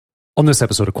On this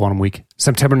episode of Quantum Week,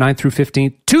 September 9th through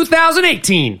 15th,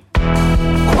 2018. Quantum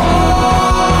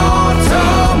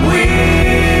Week.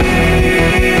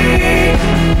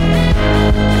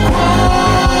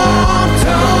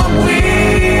 Quantum Week.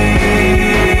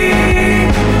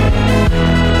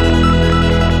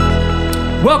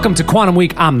 Welcome to Quantum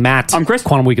Week. I'm Matt. I'm Chris.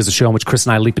 Quantum Week is a show in which Chris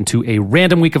and I leap into a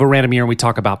random week of a random year, and we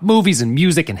talk about movies and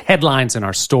music and headlines and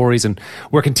our stories. And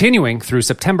we're continuing through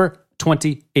September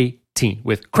 2018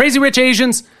 with Crazy Rich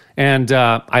Asians, and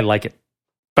I Like It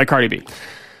By Cardi B.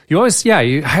 You always,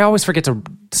 I always forget to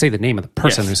say the name of the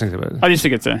person who sings it. I just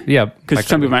think it's a... Yeah. Because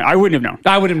some people might... I wouldn't have known.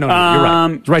 I wouldn't have known. You're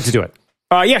right. It's right to do it.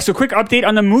 So quick update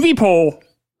on the movie poll.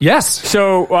 Yes.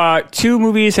 So, two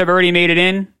movies have already made it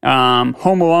in.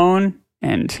 Home Alone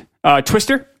and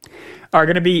Twister are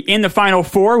going to be in the final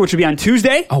four, which will be on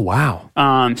Tuesday. Oh, wow.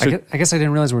 So I guess I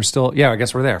didn't realize we're still... Yeah, I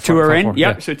guess we're there. two are in. Four.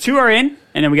 Yep. Yeah. So two are in.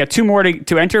 And then we got two more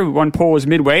to enter. One poll is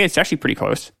midway. It's actually pretty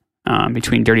close.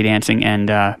 Between Dirty Dancing and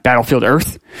Battlefield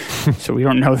Earth. So we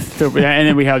don't know. And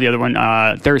then we have the other one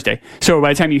Thursday. So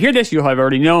by the time you hear this, you'll have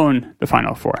already known the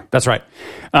final four. That's right.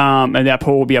 And that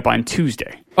poll will be up on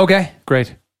Tuesday. Okay,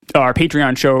 great. Our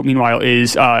Patreon show, meanwhile,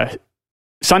 is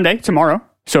Sunday, tomorrow.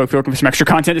 So if you're looking for some extra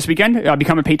content this weekend,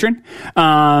 become a patron.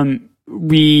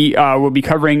 We will be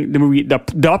covering the movie The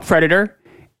Predator,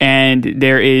 and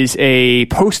there is a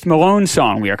Post Malone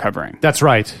song we are covering. That's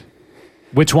right.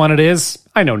 Which one it is,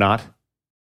 I know not.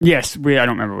 Yes, I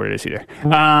don't remember what it is either.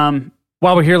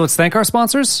 While we're here, let's thank our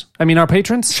sponsors. Our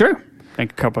patrons. Sure.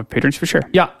 Thank a couple of patrons for sure.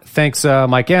 Yeah. Thanks,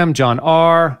 Mike M., John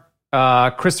R.,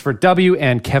 Christopher W.,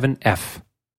 and Kevin F.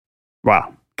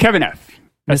 Wow. Kevin F.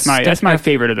 That's my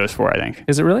favorite of those four, I think.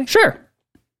 Is it really? Sure.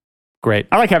 Great.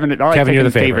 I like having Kevin, you're the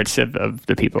favorites of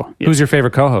the people. Yeah. Who's your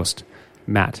favorite co-host?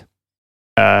 Matt.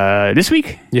 This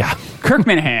week? Yeah. Kirk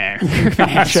Minahan.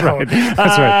 That's right. That's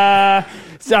right.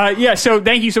 So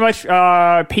thank you so much,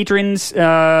 patrons,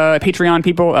 Patreon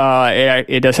people.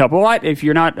 It does help a lot. If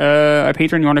you're not a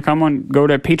patron, you want to come on, go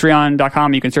to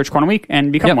patreon.com. You can search Quantum Week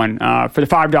and become one. For the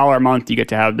 $5 a month, you get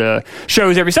to have the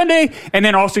shows every Sunday. And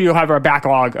then also you'll have our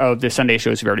backlog of the Sunday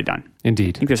shows we've already done.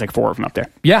 Indeed. I think there's like 4 of them up there.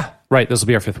 Yeah, right. This will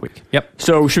be our 5th week. Yep.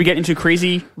 So should we get into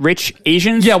Crazy Rich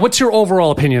Asians? Yeah, what's your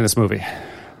overall opinion of this movie?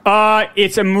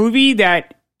 It's a movie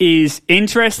that is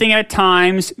interesting at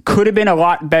times. Could have been a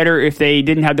lot better if they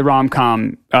didn't have the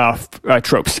rom-com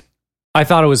tropes. I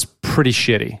thought it was pretty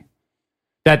shitty.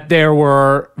 That there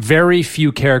were very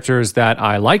few characters that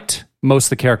I liked. Most of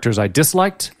the characters I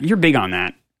disliked. You're big on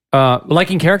that.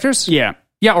 Liking characters? Yeah.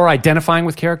 Yeah, or identifying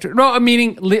with characters. No,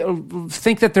 meaning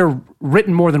think that they're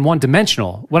written more than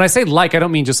one-dimensional. When I say like, I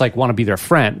don't mean just like want to be their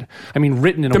friend. I mean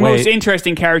written in a way... The most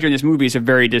interesting character in this movie is a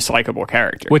very dislikable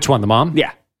character. Which one, the mom?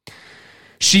 Yeah.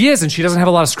 She is, and she doesn't have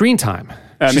a lot of screen time.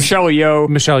 Michelle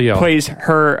Yeoh plays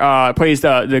her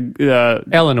the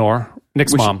Eleanor,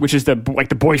 Nick's mom, which is the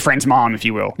boyfriend's mom, if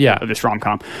you will, of this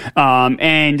rom-com.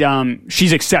 And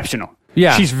she's exceptional.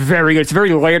 Yeah, she's very good. It's a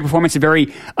very layered performance.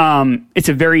 It's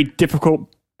a very difficult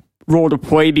role to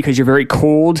play because you're very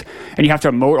cold and you have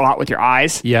to emote a lot with your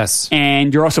eyes. Yes,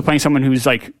 and you're also playing someone who's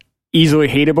like easily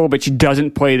hateable, but she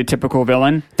doesn't play the typical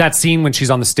villain. That scene when she's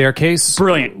on the staircase,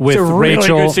 brilliant, with it's a really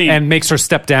Rachel, good scene. And makes her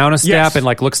step down a step and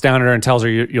like looks down at her and tells her,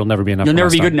 "You'll never be enough. You'll never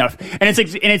be good enough." And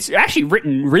it's actually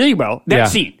written really well. That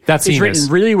scene is written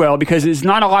really well because there's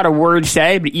not a lot of words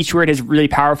said, but each word has really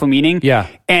powerful meaning. Yeah,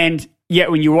 and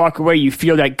yet when you walk away, you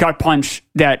feel that gut punch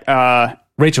that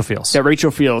Rachel feels.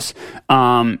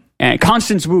 And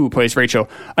Constance Wu plays Rachel.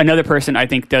 Another person I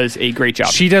think does a great job.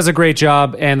 She does a great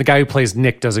job, and the guy who plays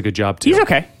Nick does a good job too. He's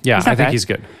okay. Yeah, I think he's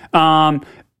good.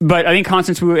 But I think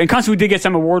Constance Wu did get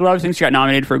some award love. I think she got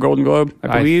nominated for a Golden Globe,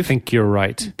 I believe. I think you're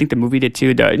right. I think the movie did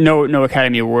too. No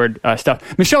Academy Award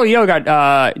stuff. Michelle Yeoh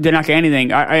did not get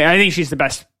anything. I think she's the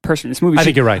best person in this movie. I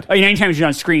think you're right. Anytime she's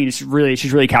on screen, she's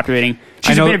really captivating.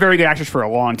 She's been a very good actress for a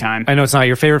long time. I know it's not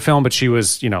your favorite film, but she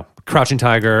was, Crouching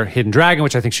Tiger, Hidden Dragon,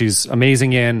 which I think she's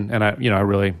amazing in, and I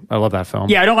love that film.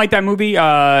 Yeah, I don't like that movie.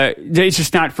 It's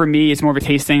just not for me. It's more of a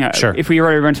tasting. Sure. If we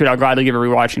were to run to it, I'll gladly give it a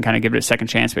rewatch and kind of give it a second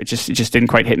chance. But it just didn't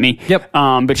quite hit me. Yep.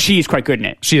 But she's quite good in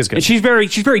it. She is good. And she's very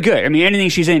good. I mean, anything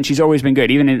she's in, she's always been good,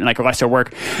 even in like lesser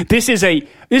work. Another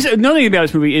thing about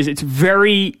this movie is it's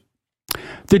very.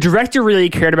 The director really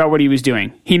cared about what he was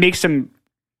doing. He makes some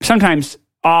sometimes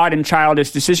odd and childish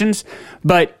decisions,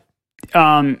 but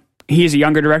he is a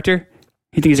younger director.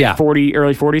 I think he's like 40,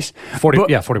 early 40s.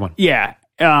 41. Yeah.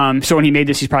 So when he made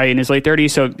this, he's probably in his late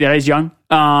 30s, so that is young.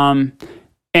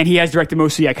 And he has directed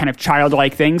mostly kind of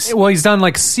childlike things. Well, he's done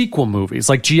like sequel movies,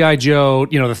 like G.I. Joe,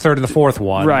 the third and the fourth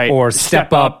one, right? Or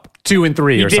Step Up 2 and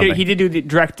 3 or something. He did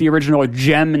direct the original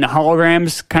Gem and the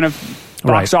Holograms kind of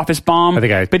box office bomb. I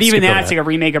think I but even skipped over that's that. like a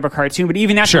remake of a cartoon. But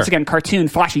even that's Sure. once again cartoon,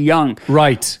 flashy young.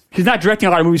 Right. He's not directing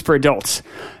a lot of movies for adults.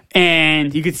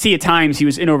 And you could see at times he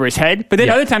was in over his head. But then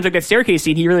Yeah. other times, like that staircase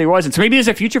scene, he really wasn't. So maybe there's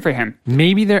a future for him.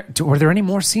 Maybe were there any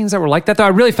more scenes that were like that though? I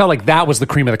really felt like that was the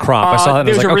cream of the crop. I saw that and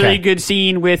I There was was like, a really okay. good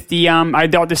scene with the I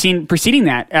thought the scene preceding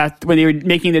that when they were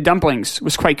making the dumplings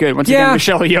was quite good. Once Yeah. again,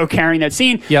 Michelle Yeoh carrying that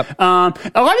scene. Yep. A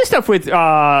lot of stuff with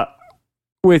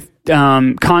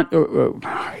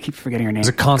I keep forgetting her name. Is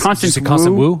it Constance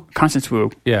Wu? Constance Wu.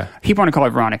 Yeah. I keep wanting to call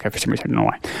her Veronica for some reason. I don't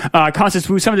know why. Constance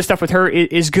Wu. Some of the stuff with her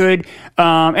is good,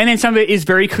 and then some of it is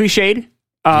very cliched.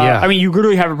 Yeah. I mean, you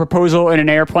literally have a proposal in an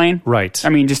airplane. Right. I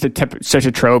mean, just such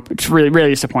a trope. It's really, really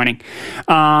disappointing.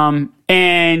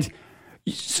 And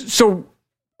so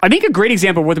I think a great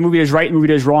example of what the movie does right and the movie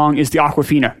does wrong is the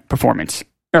Awkwafina performance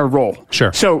or role.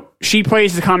 Sure. So she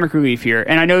plays the comic relief here,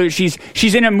 and I know she's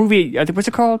in a movie. I think what's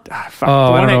it called? The I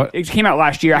one don't know. that it came out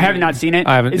last year. I have not seen it.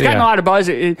 I haven't- It's gotten yeah. a lot of buzz.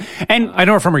 And I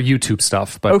know her from her YouTube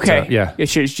stuff, but okay, yeah.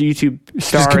 it's just YouTube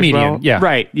star a comedian, as well. yeah.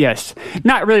 Right. Yes.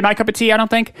 Not really my cup of tea. I don't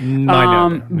think.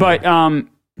 No.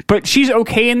 But she's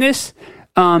okay in this.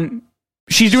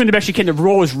 She's doing the best she can. The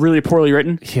role is really poorly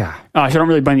written. Yeah. So I don't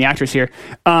really blame the actress here.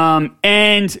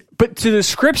 But to the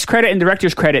script's credit and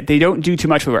director's credit, they don't do too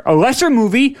much with her. A lesser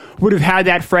movie would have had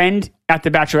that friend at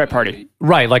the bachelorette party.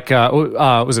 Right, like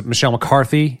was it Michelle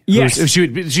McCarthy? Yes.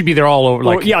 She'd be there all over,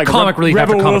 like, Well, like comic relief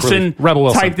after Rebel comic Wilson relief. Rebel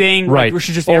Wilson type thing, right? Like, where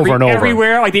she's just over and over,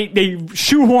 everywhere. Like they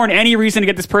shoehorn any reason to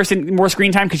get this person more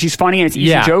screen time because she's funny and it's an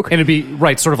easy joke. and it'd be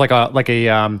right, sort of like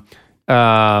a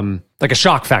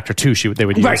shock factor too. They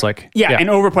would use Right. like and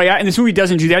overplay that. And this movie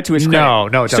doesn't do that to its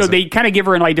credit. No, it So doesn't. they kind of give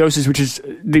her in light doses, which is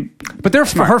But they're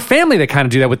her family that kind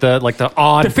of do that with the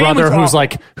odd The family's brother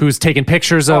awful. who's taking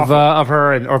pictures of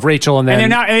her and of Rachel and then and they're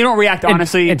not. And they don't react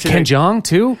honestly. and to Ken Jeong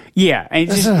too. Yeah, and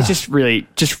it's just really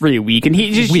weak, and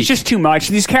Weak. it's just too much.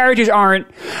 These characters aren't.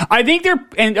 I think they're,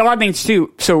 and a lot of things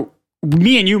too. So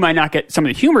me and you might not get some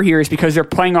of the humor here is because they're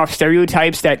playing off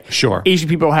stereotypes that Sure. Asian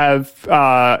people have.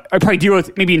 I probably deal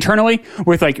with maybe internally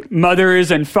with like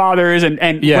mothers and fathers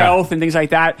and Yeah. wealth and things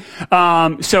like that.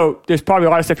 So there's probably a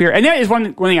lot of stuff here, and that is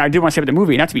one thing I did want to say about the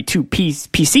movie. Not to be too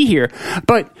PC here,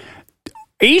 but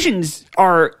Asians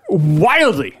are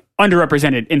wildly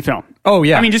underrepresented in film. Oh,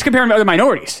 yeah. I mean, just comparing to other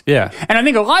minorities. Yeah. And I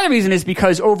think a lot of the reason is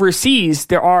because overseas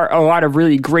there are a lot of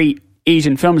really great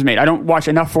Asian films made. I don't watch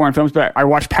enough foreign films, but I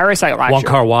watched Parasite last Wong year.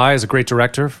 Kar-wai is a great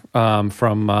director from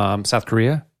South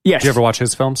Korea. Yes. Did you ever watch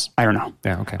his films? I don't know.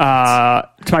 Yeah. Okay.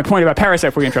 To my point about Parasite,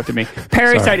 before you interrupted me,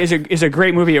 Parasite is a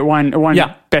great movie. It won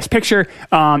Yeah. Best Picture.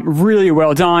 Really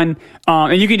well done.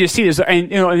 And you can just see this,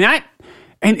 and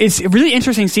and it's really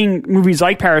interesting seeing movies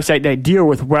like Parasite that deal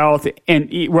with wealth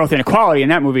inequality in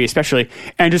that movie, especially,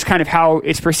 and just kind of how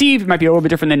it's perceived. It might be a little bit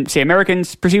different than, say,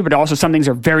 Americans perceive, but also some things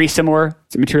are very similar.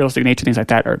 The materialistic nature, things like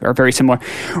that are very similar.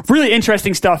 Really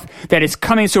interesting stuff that is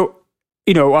coming. So,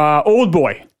 Old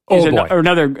Boy.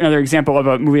 Another example of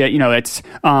a movie that, that's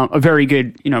a very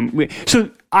good, movie.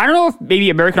 So I don't know if maybe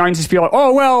American audiences feel like,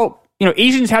 oh, well,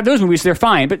 Asians have those movies, so they're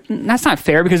fine. But that's not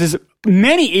fair because there's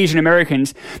many Asian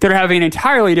Americans that are having an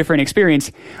entirely different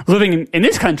experience living in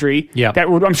this country that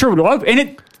I'm sure would love.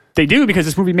 And they do because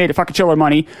this movie made a fucking shitload of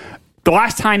money. The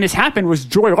last time this happened was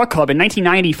Joy Luck Club in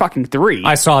 1993.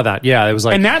 I saw that. Yeah, it was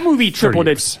like, and that movie tripled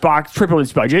its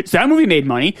budget. So that movie made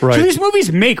money. Right. So these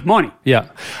movies make money. Yeah.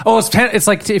 Oh, it's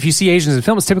like if you see Asians in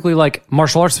film, it's typically like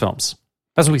martial arts films.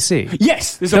 That's what we see.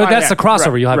 Yes, So that's the crossover.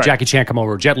 Right, You'll have right. Jackie Chan come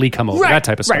over, Jet Li come over, that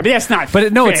type of stuff. Right, but that's not.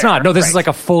 But no, it's fair. not. No, this is Right. like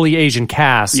a fully Asian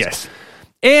cast. Yes.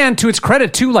 And to its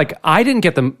credit too, like I didn't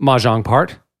get the mahjong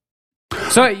part.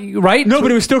 So right? No,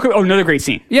 but it was still. Oh, another great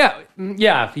scene. Yeah.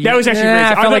 That was actually great.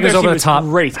 I felt like it was over the top.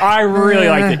 Great. I really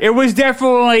liked it. It was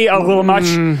definitely a little much,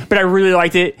 but I really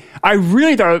liked it. I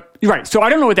really thought. Right. So I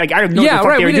don't know what I have no idea what the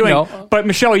fuck they were doing. Know. But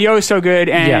Michelle Yeoh is so good,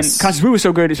 and Constance Wu was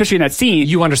so good, especially in that scene.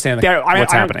 You understand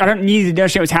what's happening. I don't need to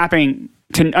understand what's happening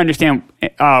to understand.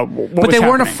 But they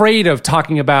weren't afraid of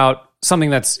talking about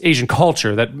something that's Asian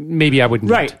culture that maybe I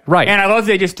wouldn't. Right. And I love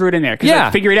they just threw it in there.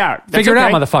 Yeah. Figure it out. That's Figure it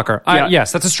out, okay. motherfucker. Yeah.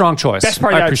 Yes, that's a strong choice. Best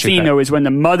part of that scene, though, is when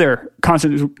the mother,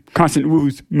 Constance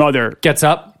Wu's mother, gets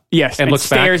up. Yes, and looks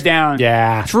stares back. down.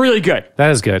 Yeah. It's really good.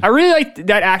 That is good. I really liked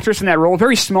that actress in that role.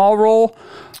 Very small role,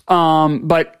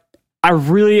 but I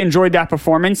really enjoyed that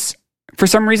performance. For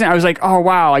some reason, I was like, oh,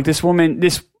 wow, like this woman,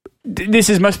 this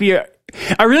must be a...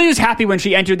 I really was happy when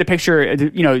she entered the picture,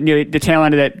 near the tail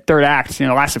end of that third act, the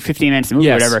last 15 minutes of the movie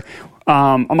or whatever.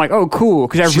 I'm like, oh, cool,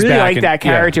 because I really liked that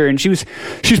character, and she was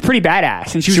pretty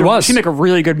badass, and she seemed like a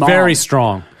really good mom. Very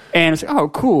strong. And it's like, oh,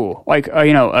 cool. Like,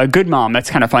 a good mom. That's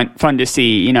kind of fun to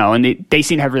see, and they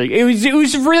seem to have really,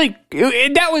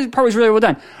 that part was really well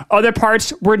done. Other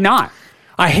parts were not.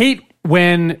 I hate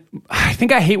when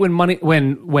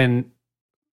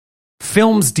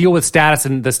films deal with status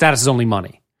and the status is only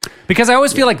money. Because I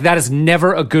always feel like that is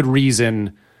never a good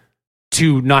reason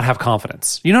to not have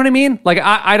confidence. You know what I mean? Like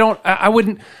I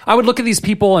would look at these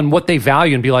people and what they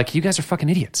value and be like, you guys are fucking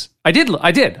idiots. I did.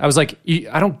 I was like,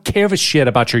 I don't care a shit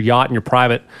about your yacht and your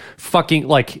private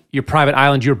your private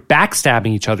island. You're backstabbing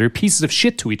each other. You're pieces of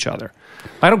shit to each other.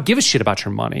 I don't give a shit about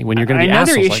your money when you're going to be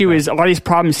Another assholes issue like is a lot of these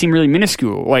problems seem really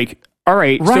minuscule. Like, all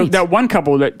right, so that one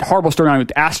couple, that horrible storyline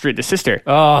with Astrid, the sister,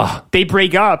 they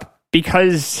break up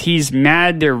because he's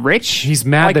mad they're rich. He's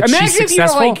mad that she's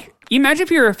successful. Imagine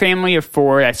if you're a family of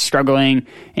 4 that's struggling,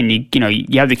 and you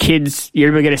have the kids, you're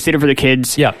able to get a sitter for the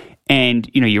kids, and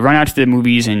you run out to the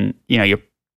movies, and you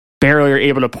barely are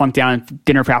able to plunk down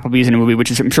dinner for Applebee's in a movie, which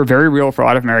is, I'm sure, very real for a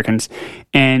lot of Americans.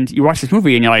 And you watch this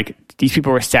movie, and you're like, these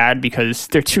people are sad because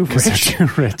they're too rich. They're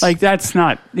too rich. Like, that's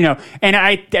not, And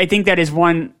I think that is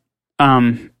one.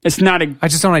 It's not a. I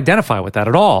just don't identify with that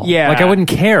at all. Yeah, like I wouldn't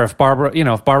care if Barbara,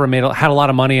 had a lot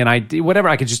of money and I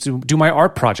could just do my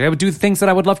art project. I would do things that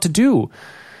I would love to do.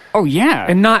 Oh yeah,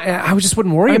 and I just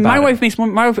wouldn't worry about my it. wife makes more.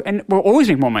 My wife will always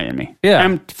make more money than me. Yeah,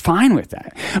 and I'm fine with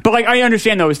that. But like, I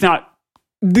understand though, it's not.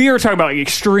 They're talking about like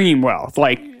extreme wealth,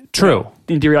 like. True.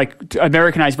 Like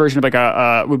Americanized version of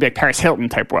like would be like Paris Hilton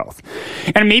type wealth.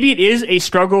 And maybe it is a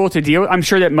struggle to deal with. I'm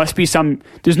sure that must be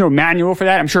there's no manual for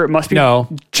that. I'm sure it must be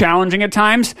challenging at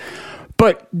times,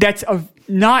 but that's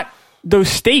not, those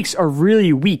stakes are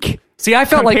really weak. See, I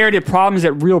felt compared to problems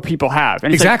that real people have.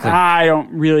 And it's exactly. Like, I don't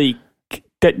really,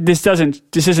 this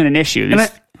isn't an issue.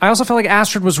 I also felt like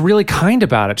Astrid was really kind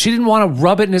about it. She didn't want to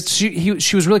rub it in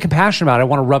she was really compassionate about it. I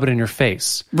want to rub it in your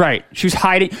face. Right. She was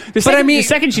hiding. The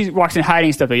second she walks in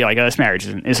hiding stuff, you're like, this marriage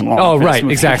isn't long. Oh, right.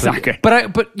 Exactly. It's not good. But I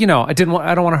don't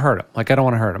want to hurt him. Like, I don't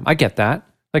want to hurt him. I get that.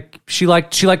 Like, she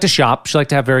liked to shop. She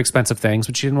liked to have very expensive things,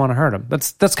 but she didn't want to hurt him.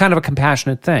 That's kind of a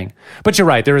compassionate thing. But you're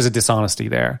right. There is a dishonesty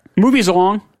there. Movie's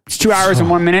long. It's 2 hours and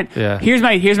 1 minute. Yeah. Here's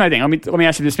my thing. Let me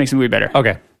ask you if this makes the movie better.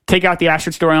 Okay. Take out the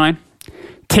Astrid storyline.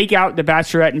 Take out the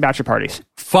Bachelorette and Bachelor parties.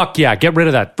 Fuck yeah, get rid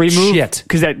of that shit.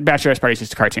 Because that Bachelorette party is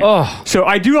just a cartoon. Oh. So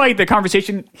I do like the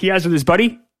conversation he has with his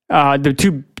buddy. The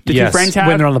two friends have.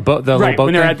 When they're on the boat, the little boat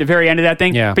when they're thing? at the very end of that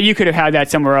thing. Yeah. But you could have had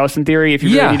that somewhere else in theory if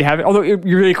you really need to have it. Although you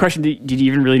really question, did you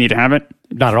even really need to have it?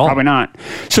 Not at all. Probably not.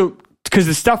 So, because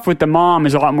the stuff with the mom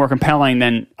is a lot more compelling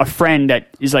than a friend that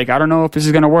is like, I don't know if this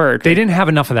is going to work. They didn't have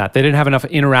enough of that. They didn't have enough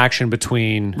interaction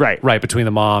between between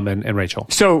the mom and Rachel.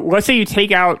 So let's say you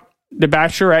take out the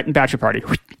Bachelorette and Bachelor party,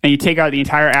 and you take out the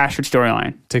entire Astrid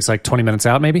storyline. Takes like 20 minutes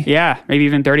out, maybe? Yeah, maybe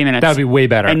even 30 minutes. That would be way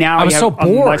better. And now I was so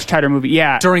bored. A much tighter movie.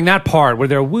 Yeah. During that part where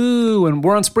they're woo and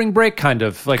we're on spring break kind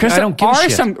of. Like, I don't give a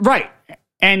shit. Right.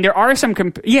 And there are some,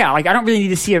 like, I don't really need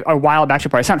to see a wild Bachelor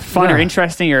party. It's not fun or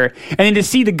interesting, and then to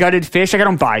see the gutted fish, like, I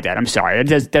don't buy that. I'm sorry.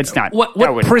 That's not. What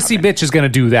prissy bitch is going to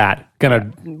do that?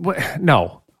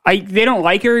 No. They don't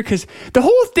like her because the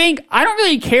whole thing, I don't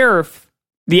really care if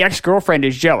the ex-girlfriend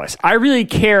is jealous. I really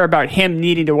care about him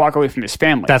needing to walk away from his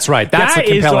family. That's right. That's the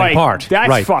compelling part.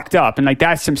 That's fucked up, and like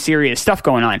that's some serious stuff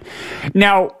going on.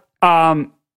 Now,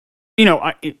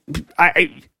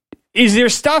 is there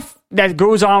stuff that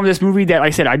goes on with this movie that, like I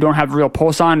said, I don't have a real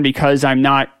pulse on because I'm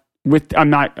not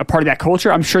a part of that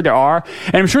culture? I'm sure there are,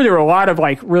 and I'm sure there were a lot of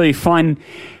like really fun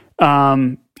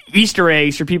Easter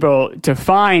eggs for people to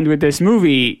find with this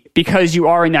movie because you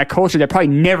are in that culture that probably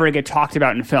never get talked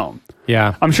about in film.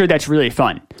 Yeah. I'm sure that's really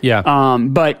fun. Yeah.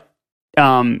 But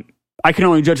I can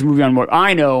only judge a movie on what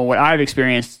I know, what I've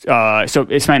experienced. So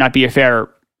this might not be a fair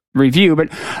review, but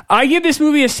I give this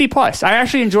movie a C+. I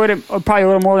actually enjoyed it probably a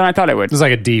little more than I thought I would. It's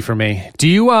like a D for me. Do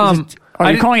you are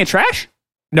you calling it trash?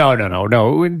 No.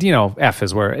 F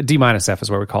is where D- F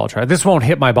is where we call it trash. This won't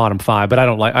hit my bottom 5, but I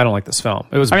don't like this film.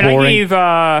 It was boring. I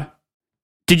gave.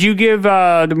 Did you give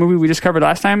the movie we just covered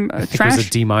last time I think trash? It was a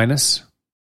D-.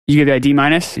 You gave that a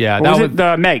D-? Yeah, what was it?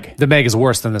 The Meg. The Meg is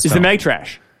worse than this. Is film. the Meg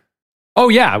trash? Oh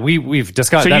yeah, we've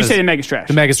discussed. So you say the Meg is trash.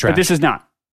 The Meg is trash, but this is not.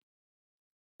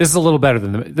 This is a little better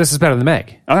than this is better than the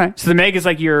Meg. Okay, so the Meg is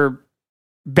like your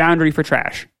boundary for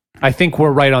trash. I think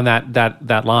we're right on that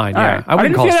line. All yeah, right. I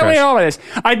wouldn't feel that way at all with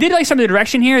this. I did like some of the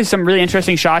direction here. There's some really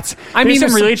interesting shots. There's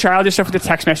some really childish stuff with the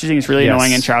text messaging. It's really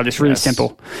annoying and childish, really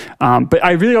simple. But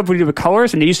I really love what they do with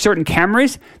colors, and they use certain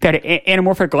cameras that had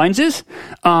anamorphic lenses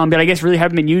that I guess really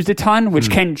haven't been used a ton, which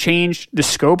can change the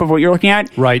scope of what you're looking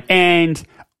at. Right. And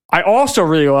I also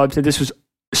really loved that this was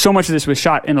so much of this was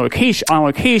shot on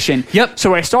location. Yep.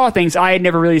 So I saw things I had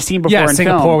never really seen before Yeah, in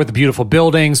Singapore film. with the beautiful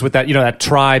buildings, with that that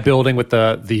tri building with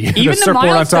the Even the surfboard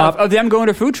mild on stuff top. of them going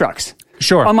to food trucks.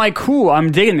 Sure. I'm like, cool,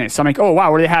 I'm digging this. I'm like, oh,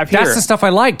 wow, what do they have here? That's the stuff I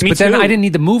liked. Me But then too. I didn't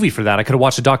need the movie for that. I could have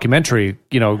watched a documentary,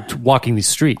 walking these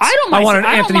streets. I don't mind, wanted I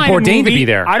don't Anthony mind a Bourdain to movie- be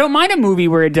there. I don't mind a movie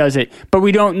where it does it, but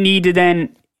we don't need to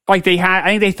then, like they had, I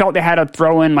think they felt they had to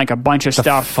throw in like a bunch of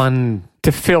stuff Fun.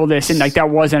 to fill this, and like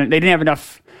that wasn't, they didn't have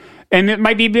enough. And it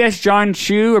might be that's John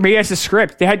Chu, or maybe that's the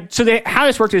script. How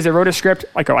this worked is they wrote a script,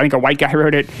 like I think a white guy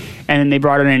wrote it, and then they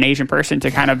brought in an Asian person to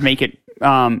kind of make it,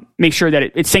 make sure that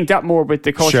it synced up more with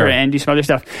the culture Sure. and do some other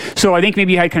stuff. So I think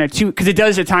maybe you had kind of two, because it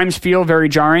does at times feel very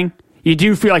jarring. You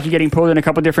do feel like you're getting pulled in a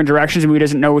couple different directions, and movie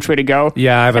doesn't know which way to go.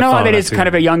 Yeah, I have a and a lot thought of on it that is too. kind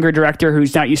of a younger director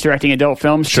who's not used to directing adult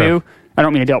films Sure. too. I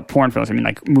don't mean adult porn films. I mean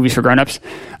like movies for grown-ups.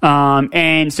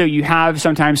 And so you have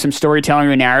sometimes some storytelling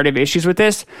or narrative issues with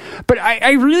this. But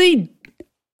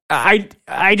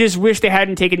I just wish they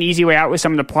hadn't taken the easy way out with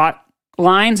some of the plot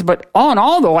lines. But all in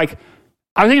all, though, like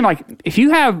I was thinking, like if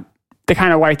you have the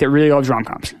kind of wife that really loves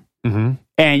rom-coms,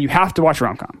 and you have to watch a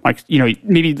rom-com, like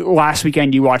maybe last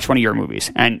weekend you watched one of your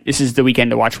movies, and this is the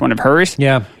weekend to watch one of hers.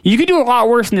 Yeah. You could do a lot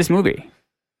worse in this movie.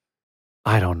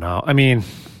 I don't know. I mean,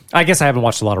 I guess I haven't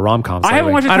watched a lot of rom-coms. I haven't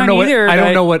lately. watched a I don't ton know either, I but-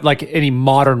 don't know what like any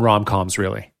modern rom-coms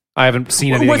really. I haven't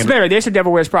seen anything. What's better? There's The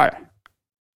Devil Wears Prada.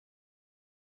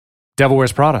 Devil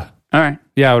Wears Prada. All right.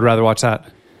 Yeah, I would rather watch that.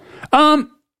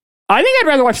 I think I'd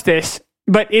rather watch this,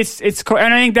 but it's cool.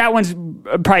 And I think that one's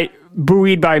probably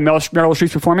buoyed by Meryl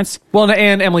Streep's performance. Well,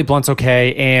 and Emily Blunt's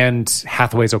okay, and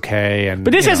Hathaway's okay, and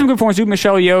But this has some good performances.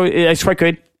 Michelle Yeoh is quite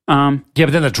good. yeah,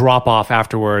 but then the drop off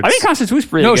afterwards. I think Constance Wu's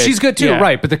pretty no, good. she's good too, Yeah.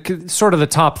 right? But the sort of the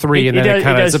top three, and then it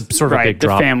kind of is a sort of a big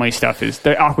drop. The family stuff is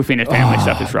the Awkwafina family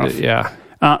stuff is rough. Yeah,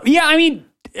 Yeah. I mean,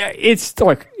 it's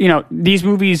like these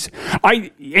movies.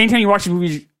 Anytime you watch these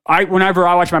movies, whenever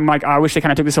I watch them, I'm like, I wish they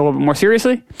kind of took this a little bit more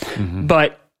seriously,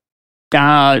 but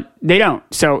they don't.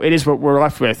 So it is what we're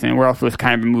left with, and we're left with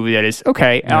kind of a movie that is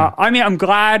okay. I mean, I'm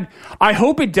glad. I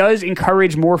hope it does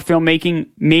encourage more filmmaking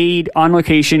made on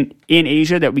location in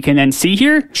Asia that we can then see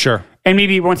here. sure. And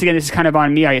maybe once again, this is kind of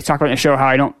on me. I talk about in the show how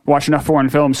I don't watch enough foreign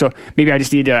films, so maybe I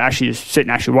just need to actually just sit and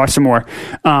actually watch some more.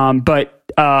 But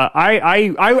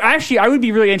I would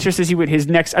be really interested to see what his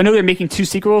next. I know they're making 2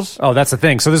 sequels. Oh, that's the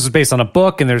thing. So this is based on a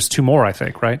book, and there's 2 more, I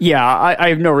think, right? Yeah, I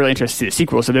have no real interest to see the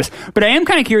sequels to this, but I am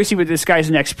kind of curious to see what this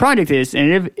guy's next project is,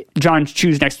 and if John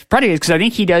Chu's next project is, because I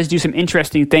think he does do some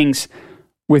interesting things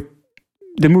with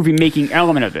the movie making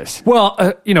element of this. Well,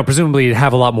 presumably he'd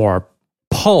have a lot more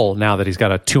pull now that he's got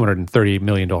a $230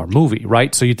 million movie,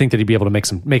 right? So you'd think that he'd be able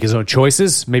to make his own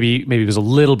choices. Maybe he was a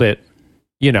little bit,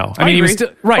 I mean, he agree. was still,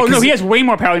 right. Oh no, 'cause- he has way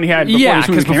more power than he had before yeah, this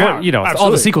movie because came before, out. all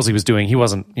Absolutely. the sequels he was doing, he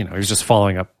wasn't, he was just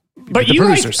following up But with the you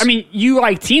producers. you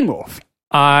like Teen Wolf.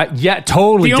 Yeah,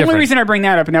 totally The different. only reason I bring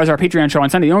that up, and that was our Patreon show on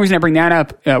Sunday, the only reason I bring that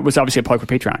up was obviously a plug for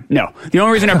Patreon. No. The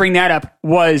only reason I bring that up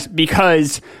was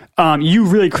because you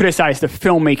really criticized the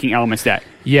filmmaking elements that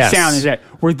Yes. sound is that.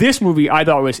 Where this movie I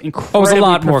thought was incredibly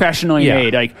lot more- professionally yeah,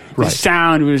 made. Like the right.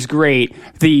 sound was great.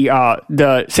 The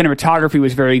cinematography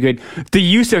was very good. The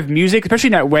use of music, especially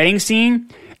in that wedding scene,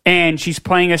 and she's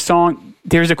playing a song.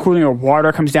 There's a cooling of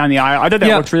water comes down the aisle. I thought that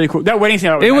Yeah. looked really cool. That wedding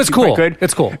scene, It was actually cool. quite good.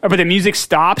 It's cool. But the music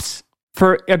stops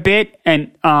for a bit,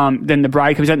 and then the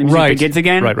bride comes out, and the music Right. begins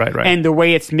again. Right. And the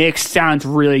way it's mixed sounds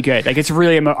really good. Like it's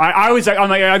really. I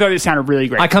thought it sounded really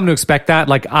great. I come to expect that.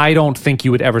 Like, I don't think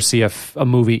you would ever see a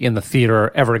movie in the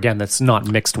theater ever again that's not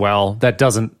mixed well, that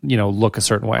doesn't, look a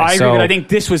certain way. I agree, So, but I think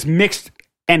this was mixed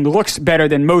and looks better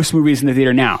than most movies in the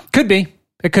theater now. could be.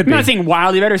 It could I'm be. not saying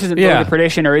wildly better. This isn't Yeah. Road to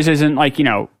Perdition, or this isn't like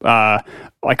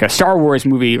like a Star Wars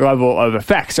movie level of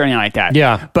effects or anything like that.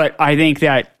 Yeah. But I think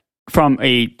that from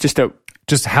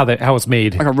just how it's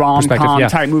made. like a rom-com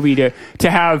type movie to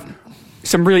have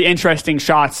some really interesting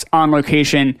shots on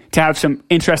location, to have some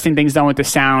interesting things done with the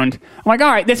sound. I'm like, all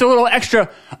right, that's a little extra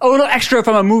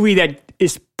from a movie that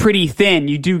is pretty thin.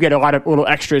 You do get a lot of little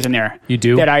extras in there. You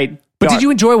do? That I. But did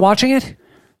you enjoy watching it?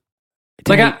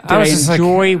 Did I was just like,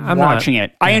 enjoy I'm not- watching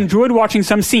it. I enjoyed watching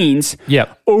some scenes.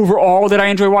 Yep. Overall, that I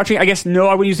enjoy watching. I guess no,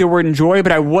 I wouldn't use the word enjoy,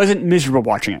 but I wasn't miserable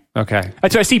watching it. Okay.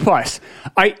 That's a C plus.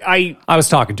 I I was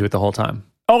talking to it the whole time.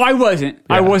 I wasn't.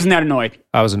 I Yeah. wasn't that annoyed.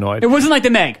 I was annoyed. It wasn't like the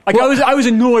Meg. Like I was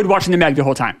annoyed watching the Meg the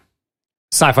whole time.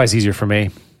 Sci-fi's easier for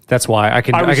me. That's why I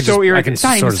can. I was can so just, irritated. I can It's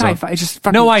not even sort of sci-fi. It's just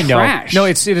fucking No, I know. trash. No,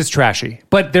 it is trashy.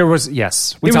 But there was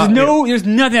yes. There's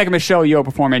nothing like a Michelle Yeoh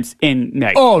performance in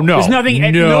Meg. Oh, no. There's nothing. No,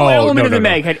 no element no, of the no, no.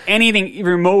 Meg had anything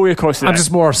even remotely close to that. I'm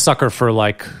just more a sucker for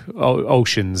like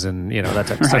oceans and that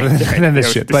type of stuff Right. than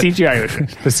this The shit. CGI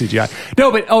oceans. The CGI. No,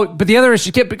 but the other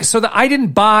issue. So that I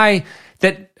didn't buy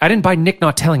that I didn't buy Nick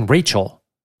not telling Rachel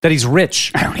that he's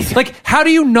rich. I don't either. Like, how do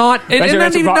you not?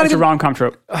 That's a rom-com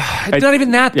trope. It's not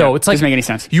even that though. Yeah, it's like doesn't make any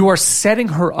sense. You are setting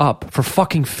her up for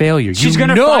fucking failure. She's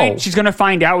gonna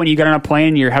find out when you get on a plane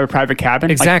and you have a private cabin.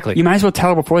 Exactly. Like, you might as well tell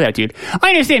her before that, dude. I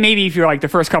understand maybe if you're like the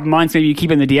first couple months, maybe you keep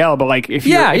it in the DL, but like if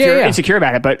you're insecure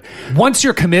about it, but once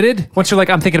you're committed, once you're like,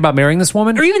 I'm thinking about marrying this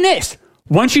woman, or even this.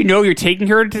 Once you know you're taking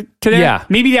her to there,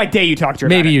 maybe that day you talk to her.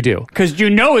 Maybe you do, because you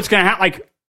know it's gonna happen. Like.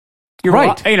 You're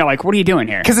right. You know, like, what are you doing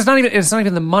here? Because it's not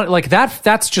even the money. Like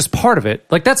that's just part of it.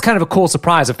 Like that's kind of a cool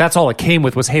surprise if that's all it came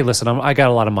with was, hey, listen, I got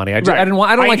a lot of money. I don't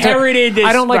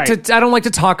like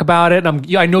to talk about it.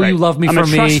 I know you love me I'm for a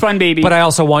me, trust fund baby, but I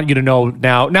also want you to know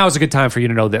now is a good time for you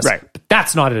to know this. Right. But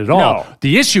that's not it at all. No.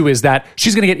 The issue is that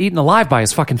she's going to get eaten alive by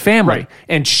his fucking family, right.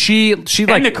 And she like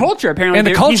and the culture apparently and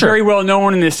the culture. He's very well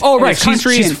known in this. Oh, right. This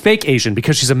country She's fake Asian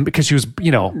because she was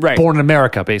born in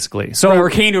America basically. So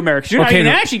or came to America. She's not even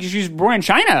actually because she was born in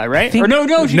China. Right? It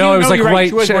was like right.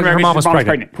 She was her mom was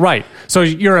pregnant. Right. So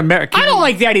you're American. I don't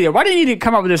like that either. Why do you need to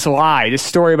come up with this lie, this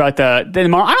story about the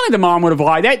mom? I don't think the mom would have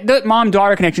lied. That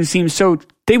mom-daughter connection seems so...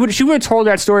 She would have told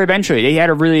that story eventually. They had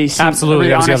a really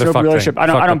absolutely honest relationship. I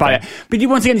don't buy that. But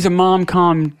once again, these are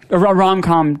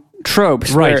rom-com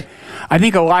tropes. Right. Where I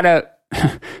think a lot of...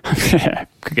 I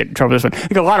could get in trouble with this one. I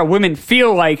think a lot of women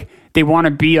feel like they want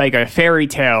to be like a fairy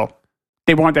tale.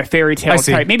 They want that fairy tale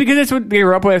type. Maybe because that's what they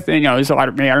grew up with. And, there's a lot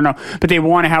of, I don't know. But they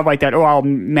want to have like that, I'll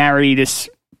marry this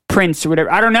prince or whatever.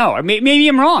 I don't know. Maybe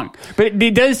I'm wrong. But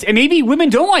it does, and maybe women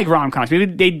don't like rom-coms.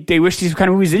 Maybe they wish these kind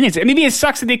of movies didn't. Maybe it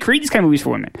sucks that they create these kind of movies for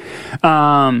women.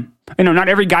 Not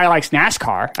every guy likes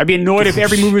NASCAR. I'd be annoyed if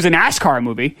every movie was a NASCAR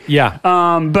movie. Yeah.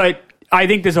 But I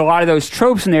think there's a lot of those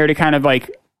tropes in there to kind of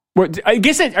like, what I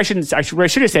guess what I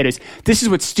should have said is this is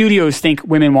what studios think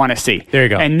women want to see. There you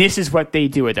go. And this is what they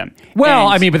do with them.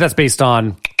 Well, but that's based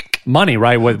on money,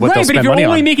 right? What they'll spend money on. But if you're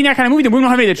only making that kind of movie, then women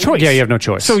don't have any other choice. Yeah, you have no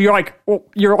choice. So you're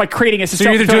like creating a So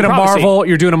you're either doing a Marvel,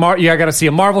 I got to see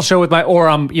a Marvel show with or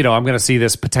I'm going to see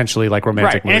this potentially like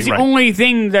romantic movie. And it's the only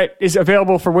thing that is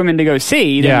available for women to go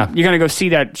see. Then you're going to go see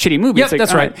that shitty movie. Yep,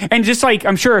 that's right. And just like,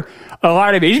 I'm sure a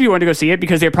lot of Asian people went to go see it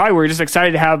because they probably were just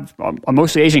excited to have a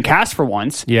mostly Asian cast for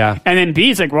once. Yeah. And then B,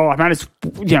 it's like, well, I might as,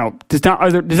 there's not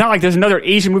like there's another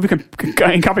Asian movie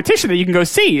in competition that you can go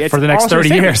see. It's for the next 30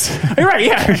 years. Right,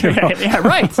 yeah,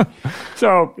 right.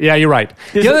 So yeah, you're right.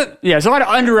 There's a lot of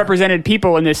underrepresented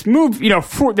people in this movie,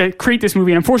 that create this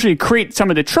movie and unfortunately create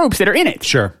some of the tropes that are in it.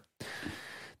 Sure.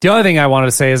 The other thing I wanted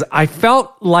to say is I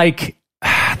felt like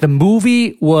the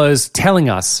movie was telling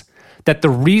us that the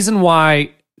reason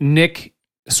why Nick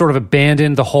sort of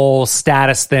abandoned the whole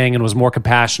status thing and was more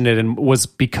compassionate and was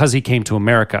because he came to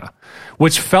America,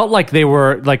 which felt like they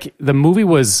were like the movie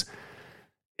was.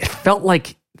 It felt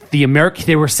like they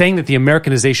were saying that the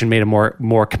Americanization made him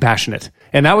more compassionate,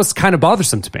 and that was kind of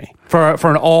bothersome to me for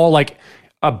an all like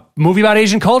a movie about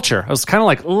Asian culture. I was kind of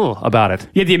like, ugh, about it.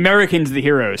 Yeah, the Americans, the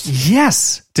heroes.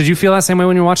 Yes. Did you feel that same way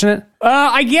when you were watching it?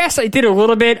 I guess I did a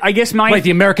little bit. I guess like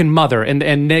the American mother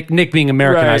and Nick being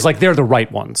Americanized, right. Like they're the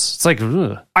right ones. It's like,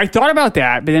 ugh. I thought about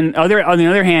that, but then on the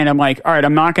other hand, I'm like, all right,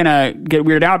 I'm not gonna get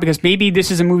weirded out because maybe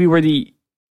this is a movie where the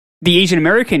Asian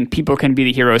American people can be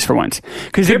the heroes for once.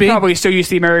 Because they're probably so used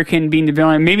to the American being the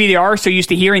villain. Maybe they are so used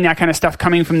to hearing that kind of stuff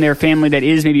coming from their family that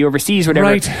is maybe overseas, whatever.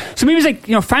 Right. So maybe it's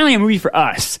like, finally a movie for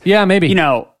us. Yeah, maybe.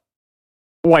 I'm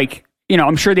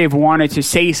sure they've wanted to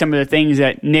say some of the things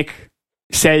that Nick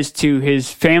says to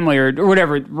his family or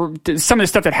whatever. Some of the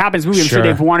stuff that happens in the movie, I'm sure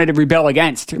they've wanted to rebel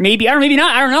against. Maybe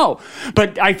not. I don't know.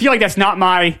 But I feel like that's not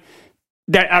my...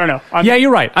 I don't know. Yeah,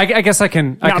 you're right. I guess I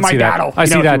can see that. I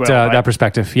see that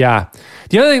perspective. Yeah.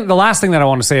 The last thing that I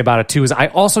want to say about it too is I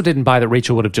also didn't buy that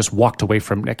Rachel would have just walked away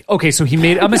from Nick. Okay, so he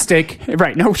made a mistake.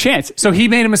 Right, no chance. So he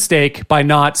made a mistake by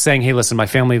not saying, "Hey, listen, my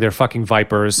family, they're fucking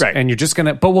vipers, right. And you're just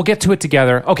but we'll get to it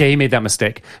together." Okay, he made that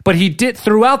mistake, but he did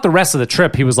throughout the rest of the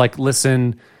trip. He was like,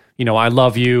 "Listen, I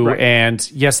love you, right.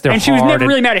 And yes, they're hard." And she was never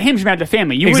really mad at him. She was mad at the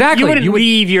family. You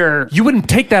wouldn't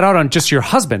take that out on just your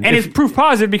husband. And it's proof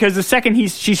positive because the second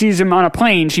she sees him on a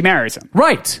plane, she marries him.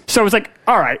 Right. So it's like,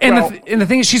 all right. And the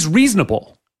thing is, she's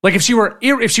reasonable. Like if she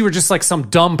were just like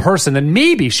some dumb person, then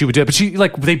maybe she would do it. But she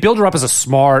they build her up as a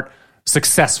smart,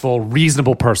 successful,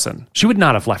 reasonable person. She would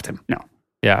not have left him. No.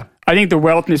 Yeah. I think the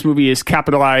wealth in this movie is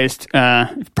capitalized,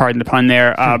 pardon the pun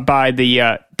there, by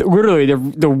literally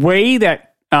the way that.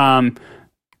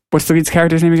 What's the lead's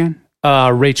character's name again?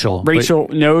 Rachel. Rachel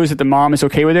knows that the mom is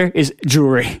okay with her is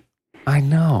jewelry. I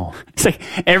know. It's like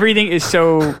everything is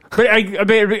so.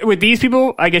 But with these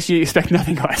people, I guess you expect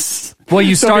nothing less. Well,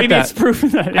 you So start maybe that. it's proof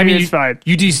that it's fine.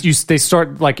 They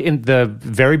start like in the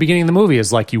very beginning of the movie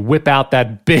is like you whip out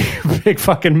that big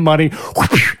fucking money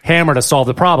hammer to solve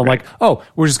the problem. Like, oh,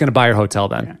 we're just going to buy your hotel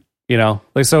then. Yeah. You know,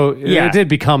 like so. Yeah. It did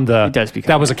become the. It does become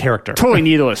that was a character. Totally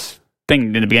needless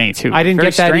thing in the beginning too. I didn't Very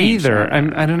get that strange. either.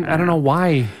 I don't know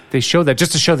why they showed that.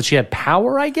 Just to show that she had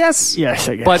power, I guess. Yes,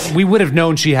 I guess. But we would have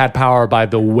known she had power by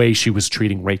the way she was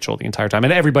treating Rachel the entire time,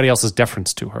 and everybody else's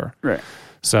deference to her. Right.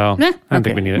 So I don't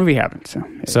think we need it. Movie happened.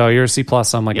 So you're a C+.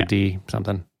 I'm like Yeah. a D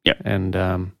something. Yep. And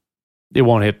it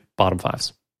won't hit bottom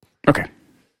fives. Okay.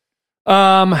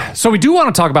 So we do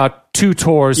want to talk about Two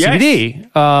Tours Yes.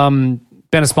 CBD.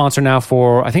 Been a sponsor now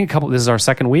for I think this is our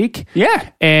second week. Yeah.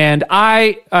 And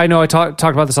I know I talked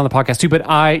about this on the podcast too, but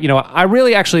I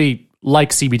really actually like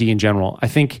CBD in general. I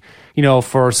think,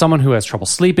 for someone who has trouble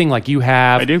sleeping like you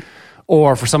have. I do.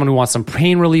 Or for someone who wants some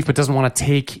pain relief but doesn't want to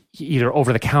take either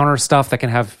over-the-counter stuff that can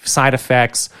have side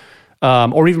effects,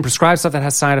 or even prescribed stuff that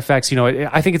has side effects,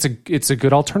 I think it's a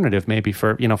good alternative maybe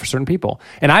for certain people.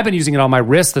 And I've been using it on my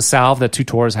wrist, the salve that Two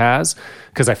Tours has,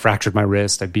 because I fractured my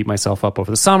wrist. I beat myself up over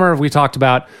the summer. We talked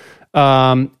about.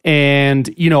 As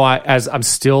I'm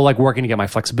still like working to get my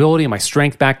flexibility and my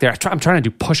strength back there, I'm trying to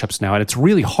do push-ups now, and it's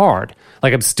really hard.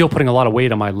 Like I'm still putting a lot of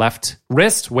weight on my left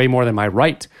wrist, way more than my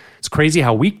right. It's crazy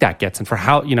how weak that gets, and for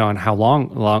how and how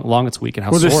long it's weak, and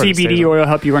how Will the sore it CBD stays. oil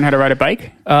help you learn how to ride a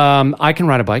bike? I can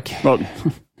ride a bike. Well,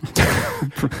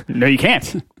 no, you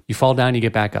can't. You fall down, you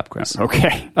get back up, Chris.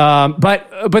 Okay. But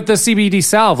the CBD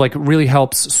salve like really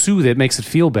helps soothe it, makes it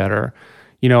feel better.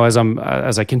 As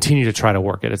I continue to try to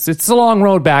work it. It's a long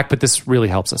road back, but this really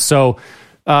helps us. So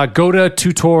go to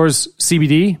Two Tours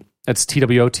CBD. That's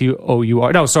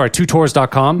TWOTOUR. No, sorry,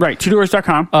 twotours.com. Right,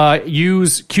 twotours.com.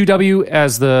 Use QW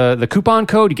as the coupon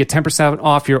code. You get 10%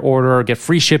 off your order, get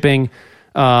free shipping.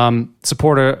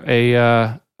 Support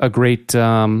a great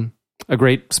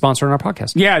sponsor in our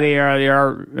podcast. Yeah, they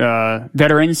are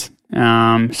veterans.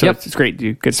 So Yep. it's great.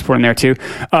 You get support in there too.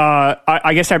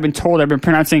 I guess I've been told I've been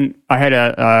pronouncing. I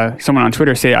had someone on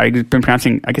Twitter say I've been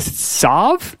pronouncing. I guess it's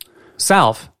salve.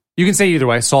 Salve. You can say either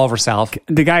way, solve or salve.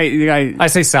 The guy. I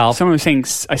say salve. Someone was saying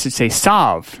I should say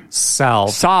salve.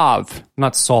 Salve. Salve.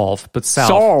 Not solve, but salve.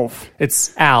 Solve.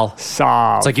 It's Al.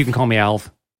 Salve. It's like you can call me Alv.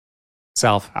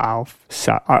 Salve. Alf.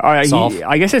 Solve.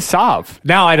 I guess it's salve.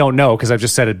 Now I don't know because I've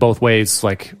just said it both ways,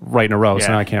 like right in a row, so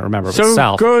Yeah. now I can't remember. But So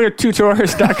salve. go to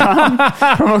twotours.com,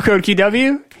 promo code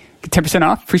QW, get 10%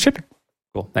 off, free shipping.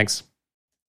 Cool. Thanks.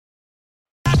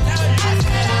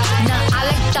 I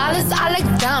like dollars, I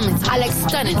like diamonds, I like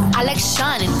stunning, I like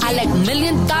shining, I like $1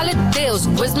 million deals.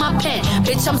 Where's my pen?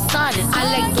 Bitch, I'm signing.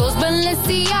 I like those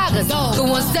Balenciagas, the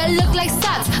ones that look like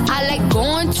socks. I like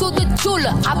going to the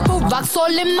Tula. I put rocks all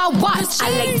in my watch. I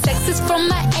like sexes from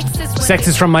my exes. Sex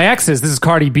is from my exes. This is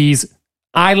Cardi B's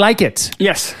I Like It.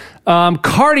 Yes.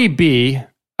 Cardi B,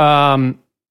 now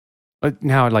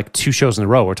like 2 shows in a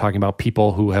row, we're talking about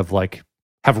people who have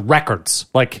records.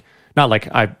 Like, not like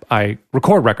I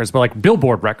record records, but like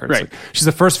Billboard records. Right. Like, she's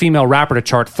the first female rapper to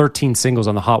chart 13 singles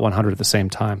on the Hot 100 at the same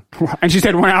time. And she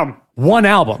said one album. One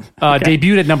album.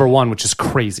 Debuted at number 1, which is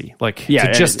crazy. Like, Yeah,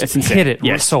 to just it's insane. hit it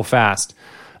Yes. so fast.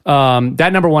 That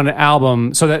number 1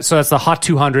 album, so that's the Hot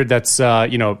 200. That's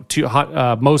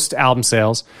most album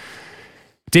sales.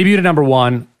 Debuted at number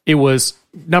 1. It was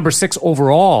number 6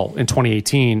 overall in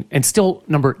 2018, and still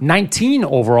number 19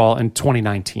 overall in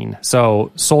 2019.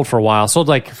 So sold for a while. Sold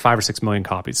like 5 or 6 million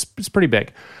copies. It's pretty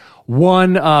big.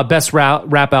 Won best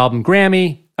rap album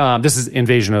Grammy. This is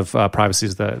Invasion of Privacy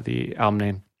is the album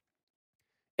name,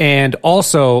 and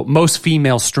also most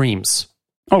female streams.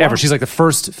 Wow. Ever. She's like the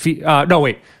first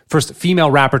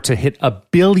female rapper to hit 1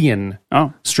 billion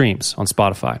streams on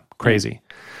Spotify. Crazy.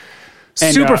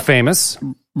 And, Super famous.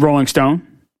 Rolling Stone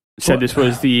said this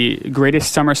was the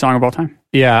greatest summer song of all time.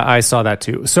 Yeah, I saw that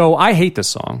too. So I hate this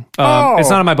song. It's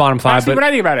not in my bottom 5. Ask me But what I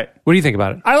think about it. what do you think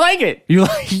about it? I like it. You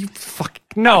fuck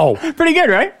no. Pretty good,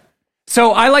 right?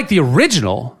 So I like the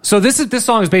original. So this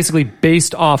song is basically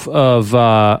based off of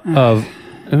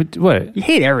what? You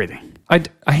hate everything.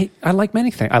 I like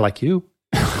many things. I like you.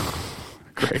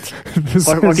 Great. This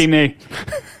Lucky me.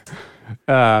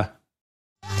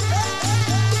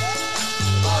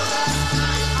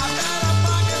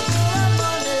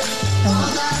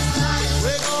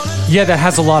 Yeah, that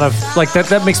has a lot of like that.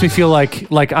 That makes me feel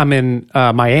like I'm in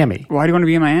Miami. Why do you want to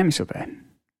be in Miami so bad?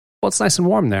 Well, it's nice and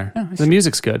warm there. The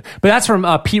music's good. But that's from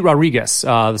Pete Rodriguez,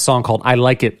 the song called I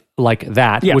Like It Like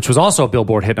That, Yeah. which was also a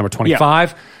Billboard hit, number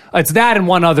 25. It's that and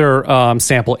one other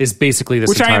sample is basically this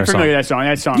Which entire I am familiar with song.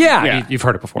 that song. Yeah, you've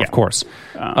heard it before, of course.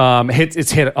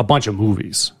 It's hit a bunch of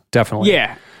movies, definitely.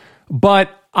 Yeah. But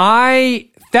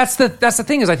that's the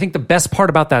thing is I think the best part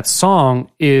about that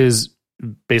song is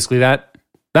basically that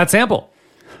sample.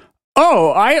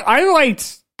 Oh, I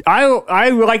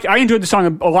enjoyed the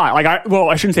song a lot.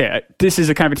 I shouldn't say it. This is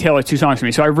a kind of a tale of two songs for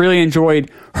me. So I really enjoyed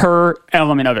her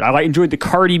element of it. I enjoyed the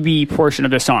Cardi B portion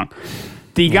of the song.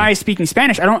 The guy speaking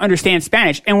Spanish, I don't understand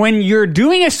Spanish. And when you're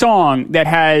doing a song that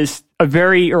has a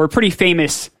pretty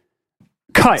famous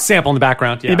cut Sample in the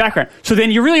background, yeah. in the background, so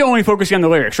then you're really only focusing on the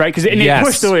lyrics, right? Because they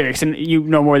push the lyrics, and you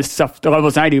know more of this stuff, the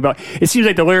levels than I do. But it seems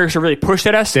like the lyrics are really pushed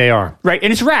at us. They are. Right,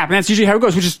 and it's rap, and that's usually how it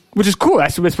goes, which is cool.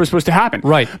 That's what's supposed to happen.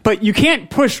 Right. But you can't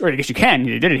push, or I guess you can.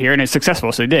 They did it here, and it's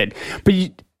successful, so they did. But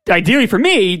ideally, for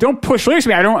me, don't push lyrics to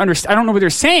me. I don't know what they're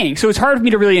saying, so it's hard for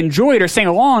me to really enjoy it or sing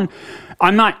along.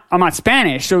 I'm not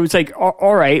Spanish, so it's like,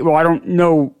 all right. Well, I don't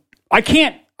know. I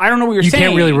don't know what you're saying. You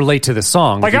can't really relate to the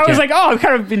song. Like, I was like, I'm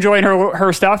kind of enjoying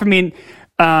her stuff. I mean,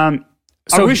 I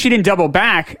wish she didn't double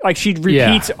back. Like, she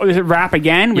repeats the rap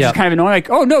again, which is kind of annoying. Like,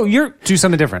 oh, no, do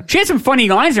something different. She had some funny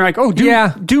lines. And like, oh, do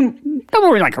no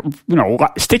more like,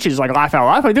 stitches, like laugh out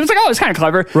loud. Like, it was like, oh, it's kind of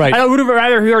clever. Right. I would have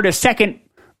rather heard a second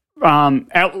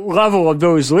level of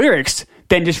those lyrics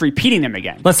than just repeating them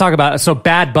again. Let's talk about it. So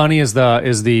Bad Bunny is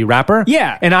the rapper.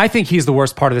 Yeah. And I think he's the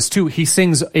worst part of this too. He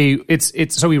sings so he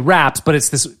raps, but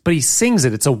he sings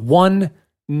it. It's a one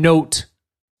note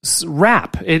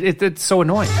rap. It's so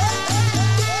annoying.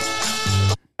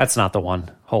 That's not the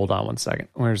one. Hold on one second.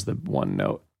 Where's the one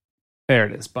note? There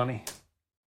it is, Bunny.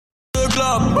 And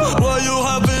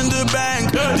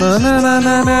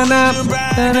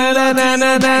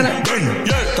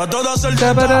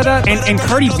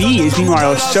Cardi B is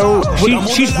meanwhile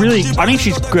she's really, I think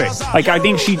she's good. Like, I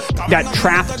think that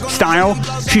trap style,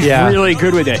 she's really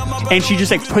good with it, and she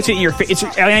just like puts it in your face.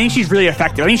 I think she's really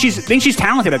effective. I think she's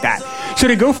talented at that. So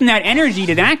to go from that energy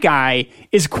to that guy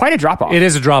is quite a drop off. It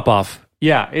is a drop off.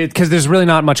 Yeah, because there's really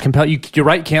not much You're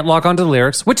right, can't lock onto the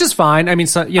lyrics, which is fine. I mean,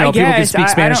 people who speak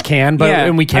Spanish can, but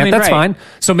and we can't. That's fine.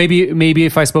 So maybe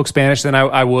if I spoke Spanish, then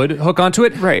I would hook onto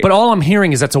it. Right. But all I'm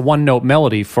hearing is that's a one note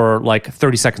melody for like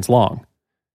 30 seconds long,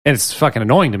 and it's fucking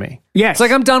annoying to me. Yes. It's like,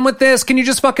 I'm done with this. Can you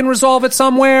just fucking resolve it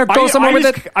somewhere? Go somewhere with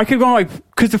it. I could go like,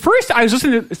 because the first I was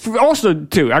listening to, also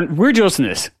too. Where'd you listen to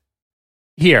this?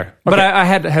 Here, but I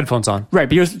had headphones on. Right,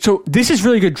 because so this is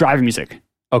really good driving music.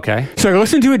 Okay. So I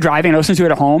listened to it driving, I listened to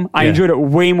it at home. I enjoyed it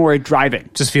way more at driving.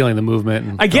 Just feeling the movement.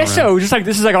 And I guess so. Just like,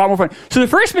 this is like a lot more fun. So the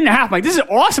first minute and a half, I'm like, this is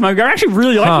awesome. I'm actually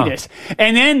really liking this.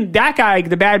 And then that guy,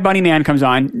 the Bad Bunny man, comes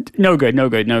on. No good.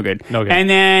 And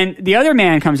then the other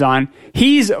man comes on.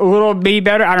 He's a little maybe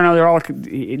better. I don't know.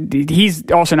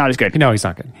 He's also not as good. No, he's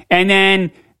not good. And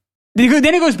then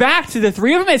it goes back to the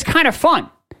three of them. It's kind of fun.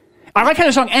 I like how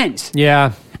the song ends. Yeah.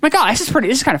 I'm like, oh, this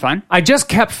is kind of fun. I just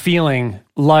kept feeling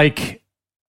like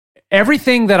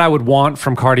everything that I would want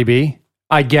from Cardi B,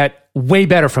 I get way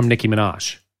better from Nicki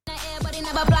Minaj. When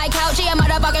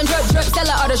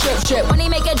he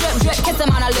make a drip, kiss him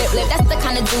on a lip. That's the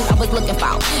kind of dude I was looking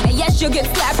for. And yes, you'll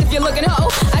get slapped if you're looking ho.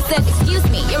 I said, excuse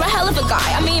me, you're a hell of a guy.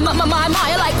 I mean, you're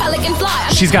like pelican fly.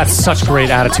 She's got such great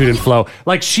attitude and flow.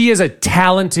 Like, she is a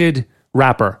talented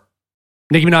rapper.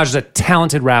 Nicki Minaj is a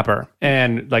talented rapper,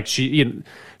 and like she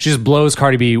just blows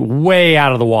Cardi B way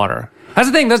out of the water. That's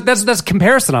the thing. That's a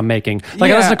comparison I'm making.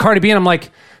 Like, I listen to Cardi B and I'm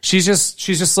like, she's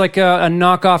just like a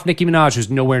knockoff Nicki Minaj who's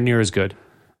nowhere near as good.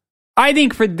 I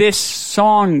think for this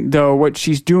song, though, what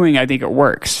she's doing, I think it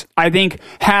works. I think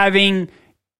having,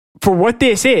 for what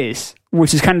this is,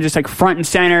 which is kind of just like front and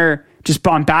center, just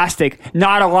bombastic,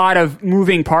 not a lot of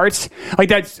moving parts. Like,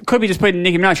 that could be just played in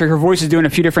Nicki Minaj. Like, her voice is doing a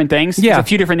few different things. Yeah. There's a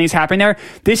few different things happening there.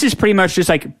 This is pretty much just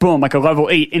like, boom, like a level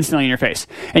 8 instantly in your face.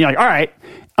 And you're like, all right.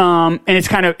 And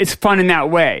it's fun in that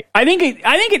way. I think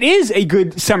it is a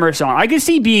good summer song. I can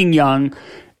see being young,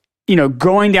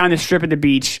 going down the strip at the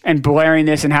beach and blaring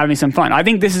this and having some fun. I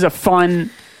think this is a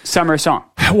fun summer song.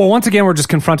 Well, once again, we're just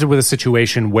confronted with a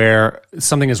situation where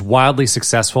something is wildly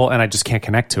successful and I just can't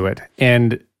connect to it.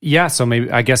 And yeah, so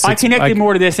maybe, I guess I connected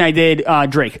more to this than I did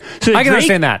Drake. So I can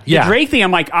understand that. Yeah. The Drake thing,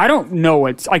 I'm like, I don't know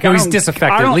what's like. No, he's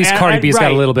disaffected. At least Cardi B's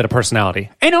got a little bit of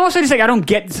personality. And also, just like, I don't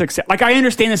get the success. Like, I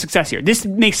understand the success here. This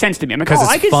makes sense to me. I'm like,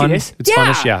 I can fun. see this. It's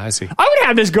funnish. Yeah, I see. I would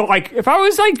have this go, like, if I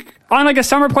was like on like a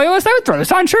summer playlist, I would throw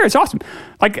this on. Sure, it's awesome.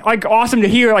 Like awesome to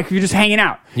hear. Like, if you're just hanging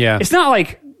out. Yeah. It's not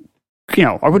like,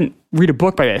 I wouldn't read a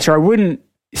book by this, or I wouldn't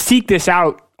seek this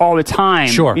out all the time.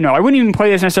 Sure. I wouldn't even play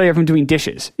this necessarily if I'm doing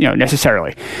dishes,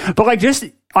 necessarily. But like, just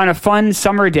on a fun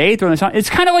summer day throwing this on. It's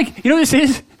kind of like, you know what this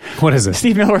is? What is it?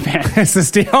 Steve Miller Band. It's the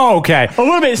Steve. Oh, okay. A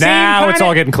little bit. Now it's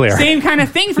all getting clear. Same kind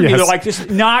of thing for me. Yes. Though, like just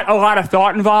not a lot of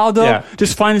thought involved though. Yeah.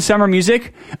 Just fun summer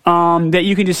music that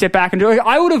you can just sit back and do. Like,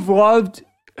 I would have loved.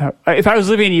 If I was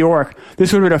living in New York,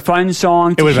 this would have been a fun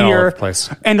song to It would have been all hear, over the place.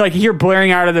 and like hear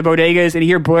blaring out of the bodegas and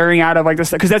hear blaring out of like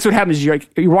this, because that's what happens. You're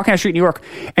walking down the street in New York,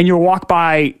 and you'll walk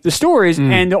by the stores,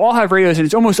 and they'll all have radios, and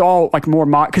it's almost all like more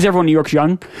because everyone in New York's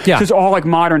young, Yeah. so it's all like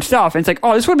modern stuff. And it's like,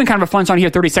 oh, this would have been kind of a fun song to hear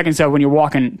 30 seconds of when you're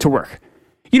walking to work.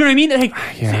 You know what I mean? Like,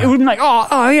 Yeah. it would have been like,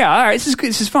 oh yeah, all right, this is good,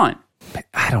 this is fun.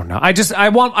 I don't know. I guess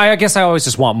I always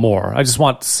just want more. I just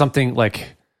want something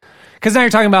like, because now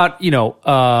you're talking about,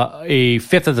 a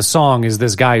fifth of the song is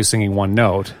this guy who's singing one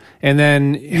note. And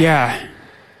then, Yeah.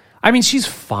 I mean, she's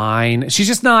fine. She's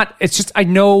just not, it's just, I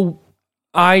know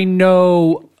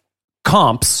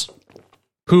comps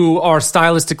who are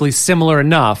stylistically similar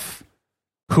enough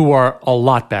who are a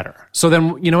lot better. So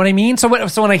then, you know what I mean? So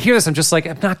when I hear this, I'm just like,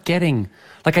 I'm not getting,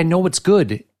 like, I know it's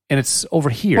good and it's over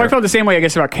here. Well, I felt the same way, I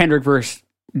guess, about Kendrick versus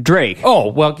Drake.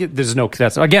 Oh, well, there's no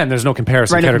comparison. Right,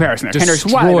 no comparison. Kendrick's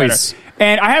way better.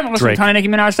 And I haven't listened Drake. to a ton of Nicki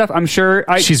Minaj stuff. I'm sure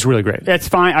She's really great. That's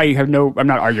fine. I'm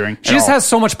not arguing. She just has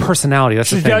so much personality. That's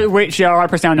the She thing. has a lot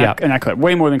of personality in that clip,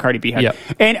 way more than Cardi B had. Yeah.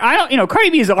 And I don't, Cardi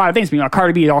B is a lot of things.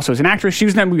 Cardi B also is an actress. She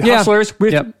was in that movie Yeah. Hustlers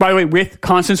with, by the way, with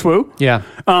Constance Wu. Yeah.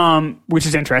 Which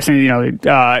is interesting.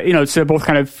 So both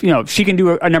kind of, she can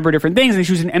do a number of different things. And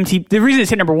she was an MTV. The reason it's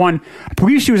hit number one, I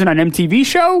believe she was in an MTV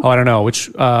show. Oh, I don't know. Which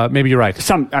maybe you're right.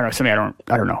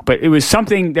 I don't know, but it was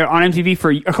something that on MTV for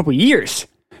a couple of years.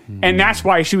 And that's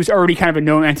why she was already kind of a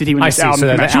known entity when I this see. album So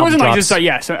came the out. She album wasn't like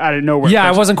drops. just out of nowhere. Yeah,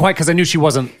 I wasn't quite, because I knew she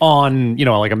wasn't on,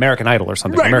 like American Idol or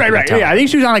something. American Right. Got Talent. Yeah, I think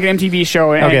she was on like an MTV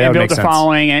show and, Okay, that and would built make a sense.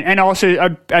 following. And also,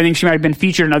 I think she might have been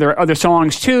featured in other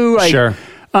songs too. Like, Sure.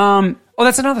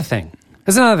 That's another thing.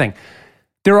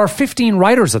 There are 15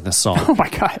 writers of this song. Oh my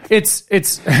God.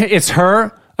 It's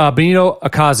her, Benito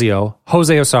Ocasio,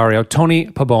 Jose Osario, Tony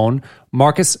Pabon,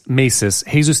 Marcus Macis,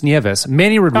 Jesus Nieves,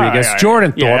 Manny Rodriguez,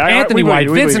 Jordan Thorpe, Anthony White,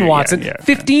 Vincent Watson.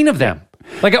 15 of them.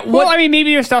 Like what? Well, I mean,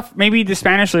 maybe there's stuff. Maybe the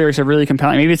Spanish lyrics are really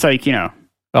compelling. Maybe it's like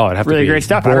Oh, it'd have to really be great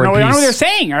stuff. I War don't know. and I don't know what they're Peace.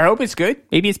 saying. I hope it's good.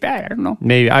 Maybe it's bad. I don't know.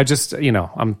 Maybe I just,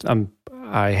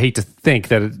 I hate to think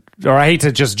that, or I hate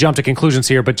to just jump to conclusions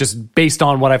here, but just based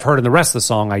on what I've heard in the rest of the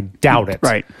song, I doubt it.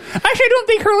 Right. Actually, I don't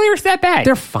think her lyrics that bad.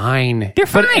 They're fine. They're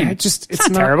fine. But it's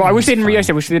not terrible. I wish they didn't. fine.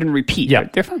 I wish they didn't repeat. Yeah.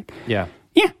 But they're fine. Yeah.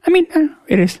 Yeah. I mean, I don't know.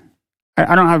 It is.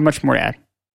 I don't have much more to add.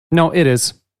 No, it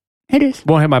is. It is.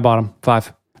 Won't hit my bottom.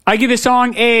 5. I give this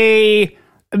song a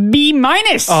B-.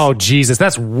 Oh, Jesus.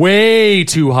 That's way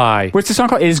too high. What's the song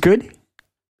called? It Is Good?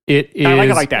 It is. I like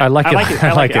it like that. I like it.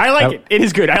 I like it. It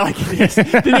is good. I like it. Yes.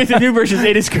 The new version.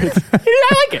 It is good.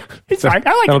 I like it. It's fine.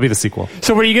 I like That'll it. be the sequel.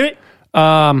 So what do you give it?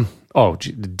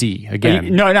 D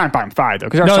again. No, not bottom 5 though.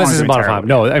 Because No, this isn't bottom 5.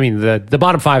 No, I mean the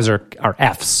bottom 5s are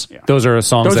Fs. Yeah. Those are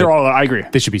songs. Those that, are all. I agree.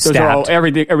 They should be Those are all,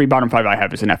 stabbed. every bottom 5 I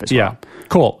have is an F as well. Yeah.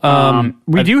 Cool.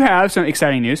 We do have some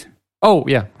exciting news. Oh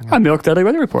yeah. A Milk Dudley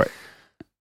weather report.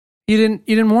 You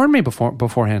didn't warn me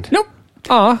beforehand. Nope.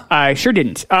 I sure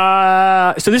didn't.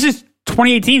 So this is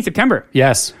 2018 September.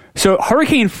 Yes. So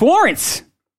Hurricane Florence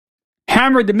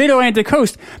hammered the mid-Atlantic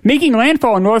coast, making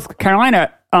landfall in North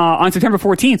Carolina on September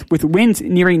 14th with winds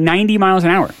nearing 90 miles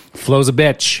an hour. Flo's a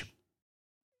bitch.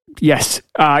 Yes.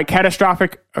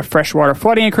 Catastrophic freshwater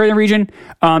flooding occurred in the region.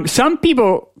 Some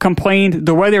people complained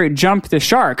the weather jumped the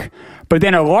shark, but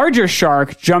then a larger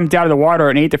shark jumped out of the water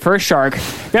and ate the first shark.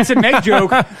 That's a Meg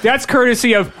joke. That's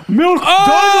courtesy of Milk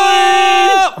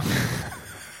Dudley!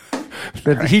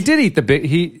 But he did eat the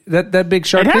big. That big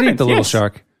shark It did eat happens, the little yes.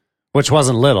 shark, which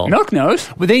wasn't little. Milk knows.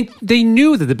 But they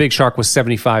knew that the big shark was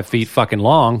 75 feet fucking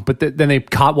long, but then they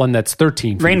caught one that's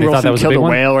 13 feet. Rainn They thought Wilson that was a killed big a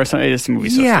one. whale or something. This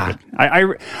movie's so Yeah. stupid.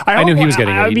 I knew hope- he was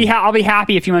getting I'll eaten. be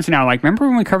happy a few months from now. Like, remember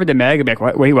when we covered the Meg? I'd be like,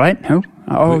 what? Wait, what? Who?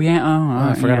 Oh, yeah.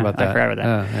 I forgot yeah, about that. I forgot about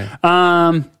that.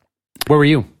 Yeah. Where were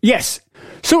you? Yes.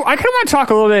 So I kind of want to talk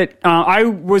a little bit. I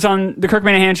was on the Kirk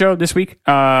Minahan show this week,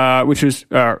 which was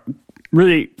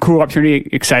really cool opportunity,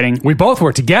 exciting. We both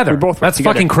were together. That's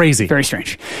together. fucking crazy. Very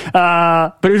strange.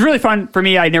 But it was really fun for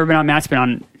me. I'd never been on. Matt's been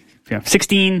on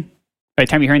 16, by the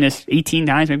time you're hearing this, 18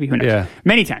 times maybe. Who knows? Yeah.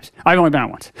 Many times. I've only been on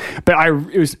once. But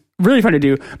it was really fun to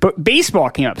do. But baseball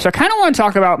came up. So I kind of want to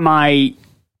talk about my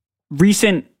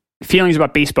recent feelings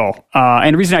about baseball.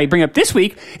 And the reason I bring it up this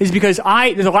week is because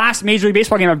the last Major League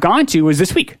Baseball game I've gone to was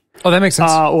this week. Oh, that makes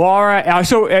sense. Laura,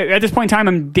 so at this point in time,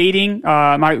 I'm dating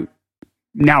my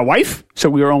now wife. So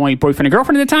we were only boyfriend and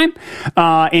girlfriend at the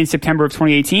time in September of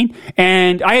 2018.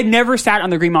 And I had never sat on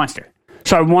the Green Monster.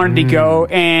 So I wanted to go,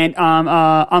 and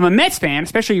I'm a Mets fan,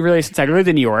 especially really since I lived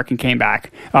in New York and came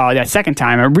back that second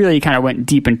time. I really kind of went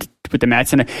deep with the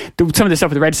Mets, and some of the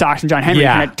stuff with the Red Sox and John Henry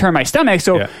kind of turned my stomach.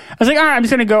 So I was like, all right, I'm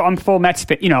just going to go. I'm full Mets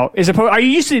fan. As opposed, I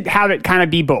used to have it kind of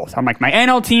be both. I'm like, my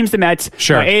NL team's the Mets,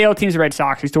 my AL team's the Red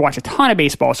Sox. I used to watch a ton of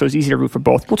baseball, so it's easy to root for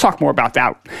both. We'll talk more about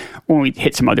that when we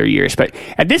hit some other years. But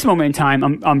at this moment in time,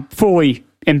 I'm fully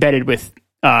embedded with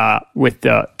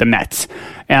the Mets.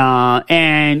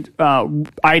 And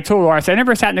I told Laura, I said, I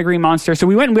never sat in the Green Monster. So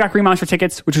we went and we got Green Monster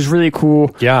tickets, which was really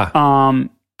cool. Yeah.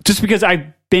 Just because I've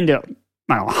been to,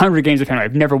 100 games with him.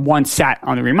 I've never once sat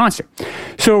on the Green Monster.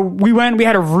 So we went, we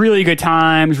had a really good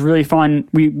time. It was really fun.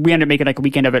 We ended up making like a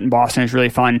weekend of it in Boston. It was really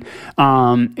fun.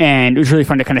 And it was really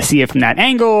fun to kind of see it from that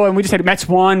angle. And we just had Mets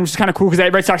won, which is kind of cool because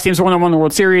that Red Sox team's the one that won the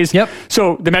World Series. Yep.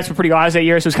 So the Mets were pretty guys that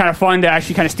year. So it was kind of fun to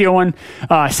actually kind of steal one.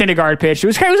 Syndergaard pitch. It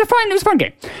was a fun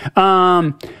game.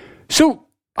 So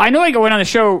I know I went on the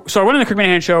show. So I went on the Kirk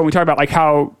Minahan show and we talked about like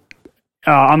how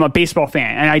I'm a baseball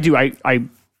fan. And I do.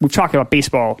 We've talked about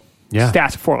baseball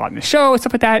stats before a lot in the show and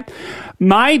stuff like that.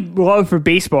 My love for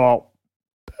baseball,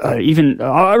 even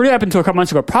really up until a couple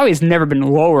months ago, probably has never been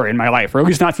lower in my life, or at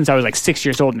least not since I was like 6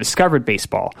 years old and discovered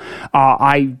baseball.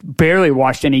 I barely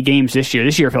watched any games this year.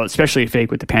 This year felt especially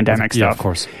fake with the pandemic stuff. Yeah, of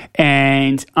course.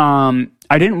 And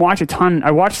I didn't watch a ton.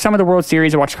 I watched some of the World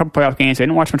Series. I watched a couple playoff games. I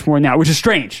didn't watch much more than that, which is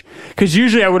strange because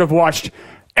usually I would have watched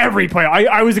every playoff.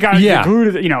 I was the guy who was glued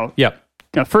to the, Yep.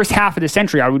 First half of the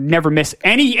century, I would never miss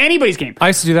anybody's game. I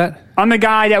used to do that. I'm the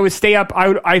guy that would stay up.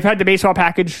 I've had the baseball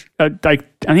package. I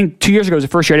think 2 years ago was the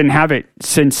first year I didn't have it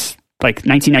since like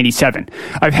 1997.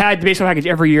 I've had the baseball package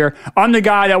every year. I'm the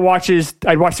guy that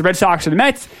I'd watch the Red Sox or the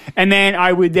Mets, and then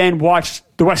I would then watch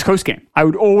the West Coast game. I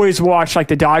would always watch like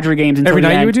the Dodger games. Every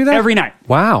night you would do that? Every night.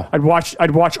 Wow. I'd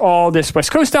watch all this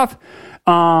West Coast stuff.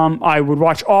 I would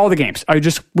watch all the games. I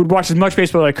just would watch as much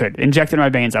baseball as I could. Inject it in my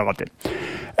veins. I loved it.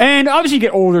 And obviously you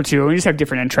get older too, and you just have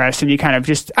different interests, and you kind of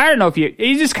just, I don't know if you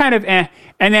just kind of And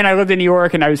then I lived in New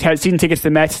York, and I had season tickets to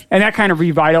the Mets, and that kind of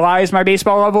revitalized my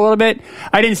baseball love a little bit.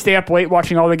 I didn't stay up late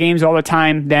watching all the games all the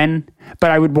time then,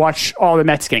 but I would watch all the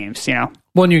Mets games,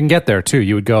 Well, and you can get there too.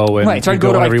 You would go and right. So I'd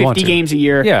go to like 50 games a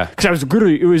year. Yeah,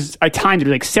 because I timed it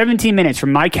like 17 minutes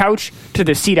from my couch to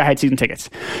the seat I had season tickets.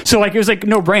 So like it was like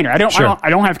no brainer. I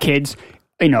don't have kids.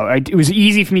 It was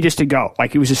easy for me just to go.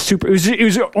 Like it was it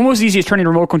was almost easy as turning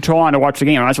the remote control on to watch the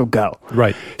game. I might as well go.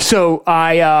 Right. So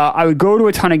I would go to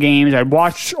a ton of games. I'd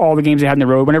watch all the games I had on the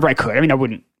road whenever I could. I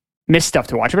wouldn't miss stuff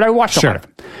to watch, but I watched a lot of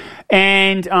them.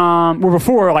 And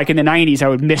before, like in the 90s, I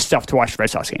would miss stuff to watch the Red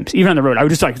Sox games. Even on the road, I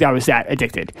was that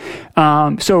addicted.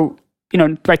 So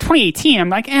by 2018, I'm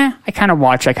like, I kind of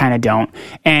watch, I kind of don't.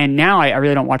 And now I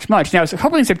really don't watch much. Now, so a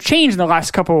couple things have changed in the last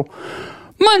couple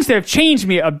months that have changed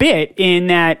me a bit in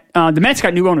that the Mets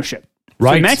got new ownership.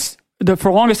 Right. So the Mets, for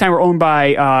the longest time, were owned by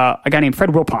a guy named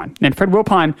Fred Wilpon. And Fred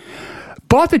Wilpon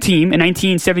bought the team in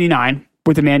 1979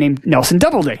 with a man named Nelson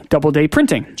Doubleday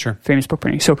Printing. Sure. Famous book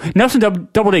printing. So Nelson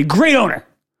Doubleday, great owner.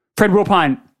 Fred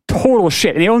Wilpon, total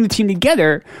shit. And they owned the team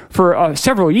together for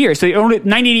several years. So they owned it in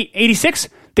 1986.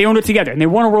 They owned it together. And they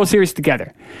won a World Series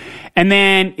together. And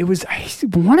then I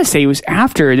want to say it was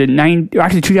after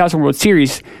the 2000 World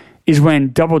Series is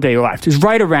when Doubleday left. It was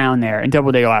right around there, and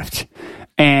Doubleday left.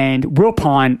 And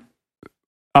Wilpon,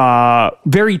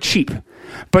 very cheap.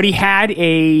 But he had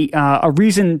a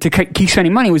reason to keep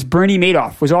spending money. Was Bernie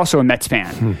Madoff was also a Mets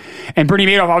fan. And Bernie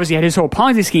Madoff obviously had his whole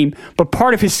Ponzi scheme, but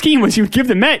part of his scheme was he would give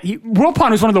the Mets.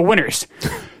 Wilpon was one of the winners.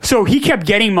 So he kept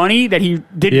getting money that he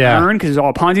didn't earn because it was all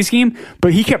a Ponzi scheme,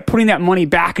 but he kept putting that money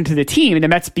back into the team, and the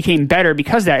Mets became better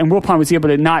because of that, and Wilpon was able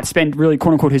to not spend really,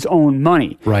 quote-unquote, his own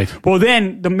money. Right. Well,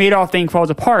 then the Madoff thing falls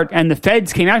apart, and the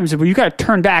feds came out and said, well, you got to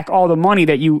turn back all the money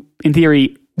that you, in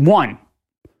theory, won.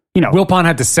 Wilpon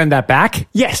had to send that back?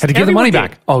 Yes. Had to give the money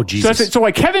back? Oh, Jesus. So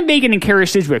like Kevin Bacon and Kara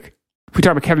Sidgwick, we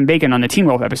talked about Kevin Bacon on the Teen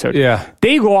Wolf episode. Yeah.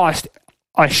 They lost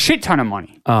a shit ton of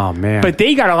money. Oh, man. But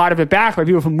they got a lot of it back by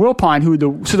people from Wilpon,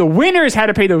 so the winners had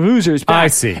to pay the losers back. I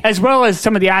see. As well as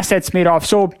some of the assets Madoff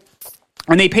sold.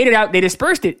 And they paid it out, they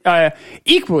dispersed it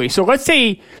equally. So let's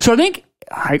say, I think,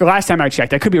 last time I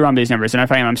checked, I could be wrong with these numbers, and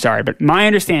if I am, I'm sorry, but my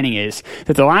understanding is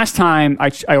that the last time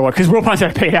because Wilpon's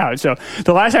had to pay it out, so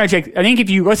the last time I checked, I think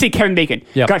let's say Kevin Bacon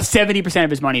got 70% of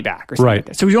his money back or something like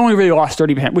that. So he's only really lost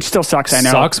 30%, which still sucks, I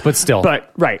know. Sucks, but still.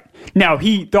 But, right. Now,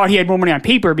 he thought he had more money on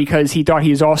paper because he thought he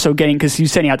was also getting, because he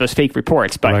was sending out those fake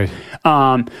reports. But,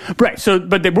 but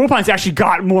the Wilpons actually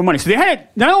got more money. So they had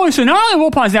not only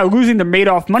Wilpons now losing the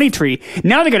Madoff money tree,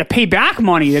 now they're going to pay back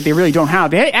money that they really don't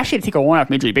have. They actually had to take a one off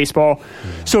Major League Baseball.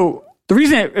 So the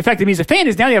reason it affected me as a fan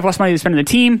is now they have less money to spend on the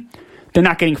team. They're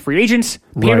not getting free agents.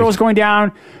 Payroll's going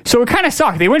down. So it kind of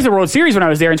sucked. They went to the World Series when I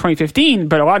was there in 2015,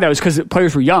 but a lot of that was because the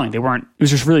players were young. It was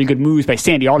just really good moves by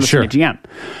Sandy Alderson, the GM.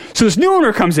 So this new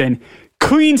owner comes in,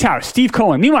 cleans house, Steve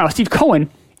Cohen. Meanwhile, Steve Cohen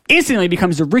instantly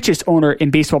becomes the richest owner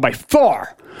in baseball by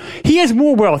far. He has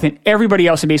more wealth than everybody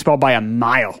else in baseball by a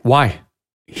mile. Why?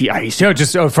 He's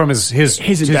just from his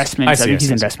investments. I think he's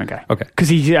an investment guy. Okay. Because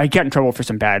I got in trouble for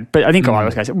some bad, but I think a lot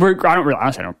of those guys,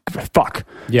 honestly, I don't give a fuck.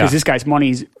 Yeah. Because this guy's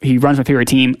money, he runs my favorite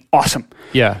team. Awesome.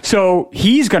 Yeah. So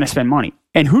he's going to spend money.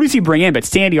 And who does he bring in? But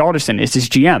Sandy Alderson is his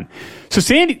GM.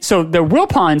 So the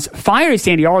Wilpons fired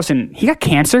Sandy Alderson. He got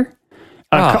cancer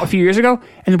a few years ago,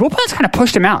 and the Wilpons kind of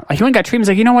pushed him out. Like he went and got treatment. He's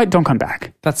like, you know what? Don't come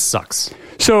back. That sucks.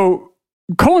 So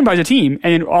Cohen buys a team,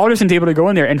 and then Alderson's able to go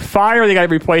in there and fire the guy that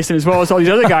replaced him, as well as all these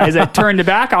other guys that turned their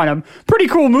back on him. Pretty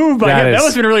cool move by him. That must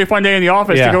have been a really fun day in the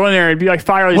office to go in there and be like,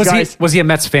 fire all these guys. Was he a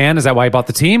Mets fan? Is that why he bought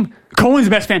the team? Cohen's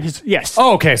the Mets fan. Yes.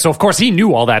 Oh, okay. So of course he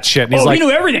knew all that shit. And he's he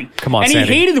knew everything. Come on, and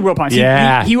Sandy. He hated the Wilpons.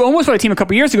 Yeah. He almost bought a team a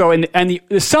couple years ago, and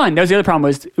the son. That was the other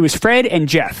problem. It was Fred and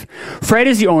Jeff. Fred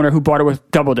is the owner who bought it with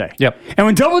Doubleday. Yep. And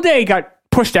when Doubleday got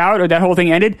pushed out, or that whole thing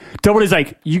ended, Doubleday's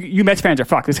like, you Mets fans are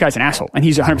fucked. This guy's an asshole. And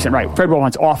he's 100% right. Fred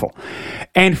Wilpons awful.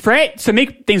 And Fred, to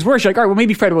make things worse, you're like, all right, well,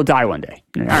 maybe Fred will die one day.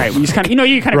 All right, we just kind of,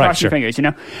 you kind of cross your fingers,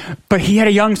 But he had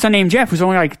a young son named Jeff who's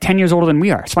only like 10 years older than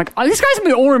we are. So I'm like, this guy's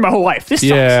been the owner my whole life. This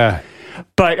sucks. Yeah.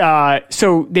 But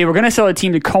so they were going to sell the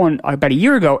team to Cohen about a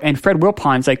year ago, and Fred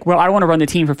Wilpons like, well, I want to run the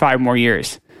team for 5 more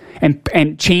years.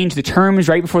 And change the terms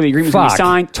right before the agreement was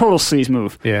signed. Total sleaze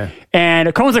move. Yeah.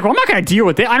 And Cohen's like, well, I'm not going to deal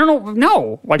with it. I don't know.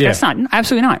 No. That's not.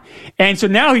 Absolutely not. And so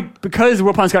now, because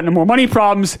Wilpons got into more money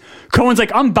problems, Cohen's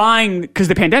like, I'm buying, because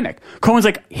of the pandemic. Cohen's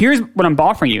like, here's what I'm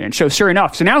offering you. And so sure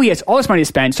enough. So now he has all this money to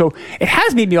spend. So it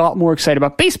has made me a lot more excited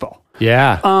about baseball.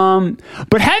 Yeah.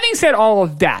 But having said all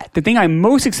of that, the thing I'm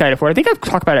most excited for, I think I've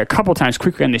talked about it a couple times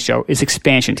quickly on this show, is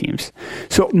expansion teams.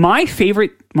 So one of my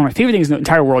favorite things in the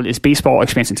entire world is baseball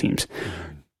expansion teams.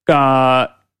 I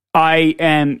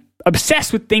am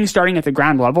obsessed with things starting at the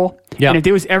ground level. Yeah. And if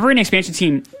there was ever an expansion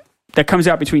team that comes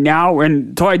out between now and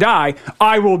until I die,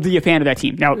 I will be a fan of that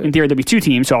team. Now, in theory, there'll be 2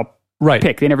 teams, so I'll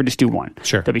pick. They never just do one.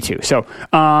 Sure. There'll be 2. So,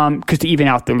 because to even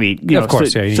out the league. Of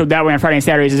course, so that way on Friday and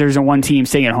Saturdays, there's a one team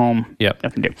staying at home. Yep.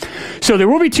 Nothing to do. So there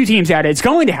will be 2 teams added. It's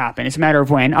going to happen. It's a matter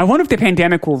of when. I wonder if the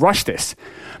pandemic will rush this.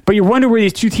 But you wonder where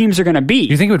these 2 teams are going to be.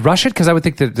 You think it would rush it? Because I would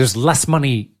think that there's less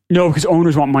money. No, because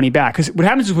owners want money back. Because what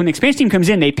happens is when the expansion team comes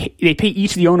in, they pay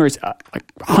each of the owners like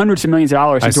hundreds of millions of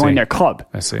dollars to join their club.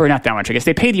 I see. Or not that much, I guess.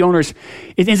 They pay the owners,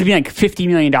 it ends up being like $50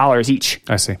 million each.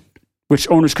 I see. Which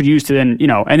owners could use to then,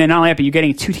 and then not only that, but you're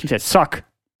getting 2 teams that suck.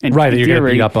 And that you're going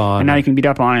to beat up on. And now you can beat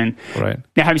up on. And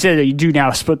now, having said that, you do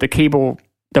now split the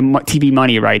TV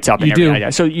money rights up. And you do. Like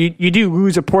that. So you do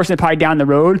lose a portion of the pie down the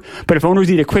road, but if owners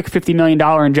need a quick $50 million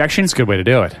injection. It's a good way to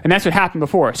do it. And that's what happened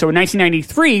before. So in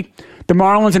 1993, the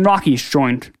Marlins and Rockies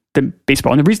joined the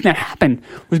baseball. And the reason that happened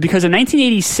was because in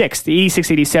 1986, the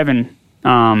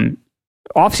 86-87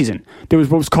 offseason, there was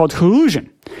what was called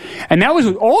collusion. And that was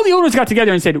when all the owners got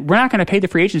together and said, we're not going to pay the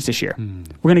free agents this year.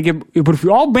 We're going to but if we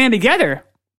all band together.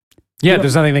 Yeah,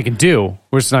 there's nothing they can do.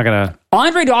 We're just not going to.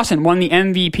 Andre Dawson won the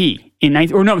MVP in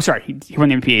he won the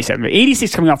MVP 87.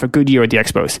 86 coming off a good year at the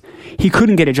Expos. He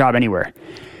couldn't get a job anywhere.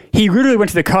 He literally went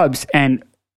to the Cubs and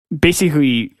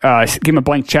basically gave him a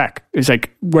blank check. It was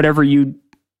like, whatever you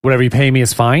pay me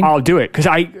is fine? I'll do it. Because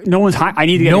I need to get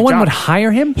a job. No one would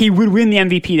hire him? He would win the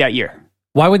MVP that year.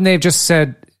 Why wouldn't they have just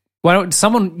said, why don't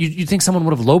someone, you think someone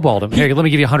would have lowballed him? Here, let me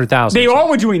give you 100,000. They all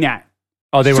were doing that.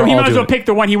 Oh, they were all doing it. So he might as well pick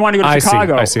the one he wanted to go to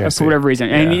Chicago I see. for whatever reason.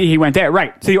 And he went there.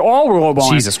 Right. So they all were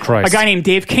lowballing. Jesus Christ. A guy named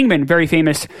Dave Kingman, very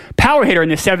famous power hitter in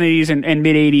the 70s and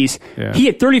mid-80s. Yeah. He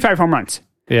had 35 home runs.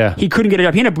 Yeah. He couldn't get a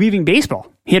job. He ended up leaving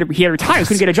baseball. He had to retire. He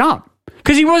couldn't get a job.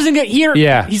 Because he wasn't going to...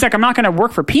 Yeah. He's like, I'm not going to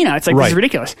work for peanuts. Like, this is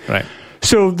ridiculous. Right.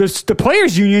 So the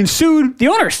players' union sued the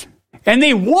owners. And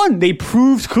they won. They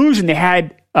proved collusion. They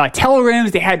had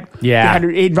telegrams. They had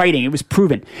in writing. It was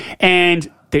proven.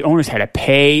 And the owners had to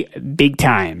pay big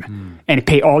time and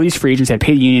pay all these free agents, had to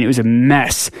pay the union. It was a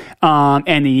mess. And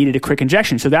they needed a quick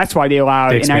injection. So that's why they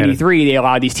allowed, in 93, they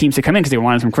allowed these teams to come in because they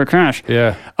wanted some quick cash.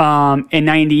 Yeah. In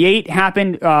 98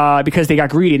 happened because they got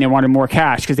greedy and they wanted more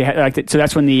cash because they had, so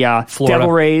that's when the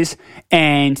Devil Rays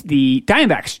and the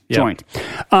Diamondbacks joined.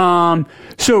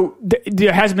 So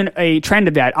there has been a trend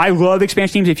of that. I love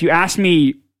expansion teams. If you ask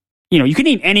me, you could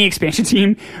name any expansion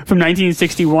team from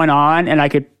 1961 on, and I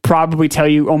could probably tell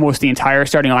you almost the entire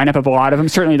starting lineup of a lot of them.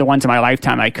 Certainly the ones in my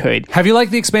lifetime I could. Have you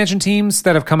liked the expansion teams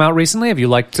that have come out recently? Have you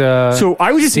liked So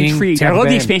I was just intrigued. I love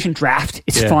the expansion draft.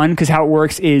 It's fun because how it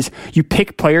works is you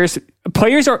pick players.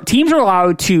 Teams are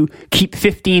allowed to keep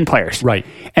 15 players. Right.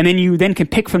 And then you can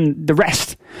pick from the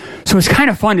rest. So it's kind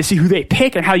of fun to see who they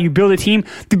pick and how you build a team.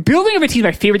 The building of a team is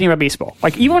my favorite thing about baseball.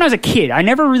 Like, even when I was a kid, I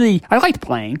liked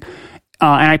playing.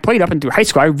 And I played up and through high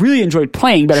school. I really enjoyed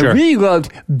playing, but I really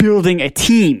loved building a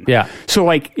team. Yeah. So,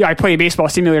 like, I play a baseball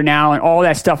simulator now, and all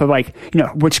that stuff of, like,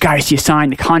 which guys do you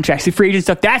sign, the contracts, the free agent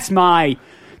stuff. That's my,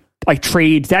 like,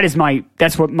 trades. That's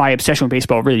what my obsession with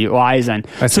baseball really lies on.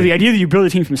 So the idea that you build a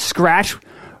team from scratch,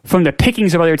 from the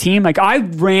pickings of other team, like, I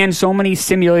ran so many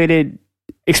simulated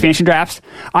expansion drafts.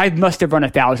 I must have run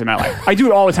 1,000 in my life. I do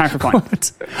it all the time for fun.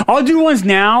 I'll do ones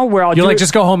now where I'll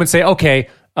just go home and say, okay,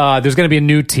 there's going to be a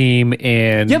new team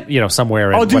in,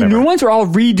 somewhere. I'll do new ones, or I'll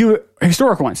redo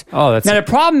historic ones. Oh, that's now the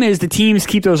problem is the teams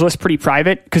keep those lists pretty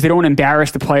private because they don't want to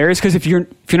embarrass the players. Because if you're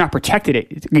not protected,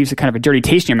 it leaves a kind of a dirty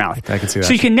taste in your mouth. I can see that.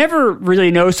 So you can never really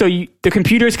know. So the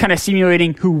computer's kind of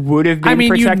simulating who would have been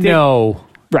protected.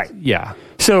 Right? Yeah.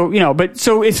 So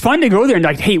so it's fun to go there and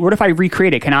like, hey, what if I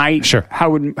recreate it? Can I? Sure.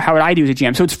 How would I do as a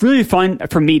GM? So it's really fun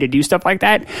for me to do stuff like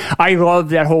that. I love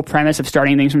that whole premise of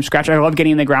starting things from scratch. I love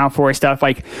getting in the ground floor stuff.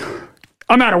 Like,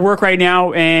 I'm out of work right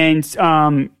now, and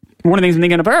one of the things I'm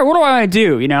thinking of, all right, what do I want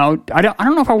to do? I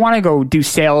don't know if I want to go do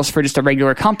sales for just a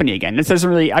regular company again. This doesn't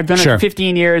really. I've done it for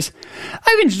 15 years.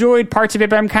 I've enjoyed parts of it,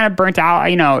 but I'm kind of burnt out.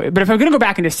 But if I'm going to go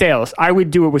back into sales, I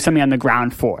would do it with something on the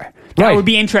ground floor. That would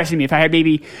be interesting to me if I had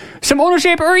maybe some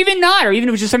ownership, or even not, or even if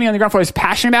it was just something on the ground floor I was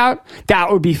passionate about.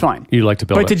 That would be fun. You'd like to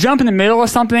build but to jump in the middle of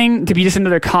something, to be just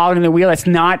another cog in the wheel, that's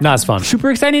not as fun.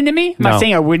 Super exciting to me. I'm not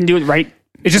saying I wouldn't do it right.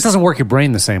 It just doesn't work your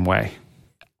brain the same way.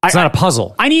 It's not a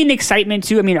puzzle. I need an excitement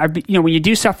too. I mean, when you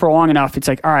do stuff for long enough, it's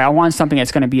like, all right, I want something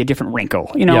that's going to be a different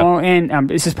wrinkle, and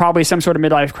this is probably some sort of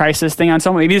midlife crisis thing on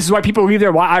someone. Maybe this is why people leave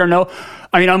there. I don't know.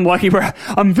 I mean, I'm lucky.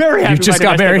 I'm very happy with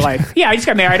my domestic life. Yeah, I just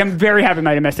got married. I'm very happy with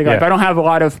my domestic life. I don't have a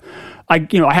lot of, I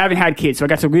haven't had kids, so I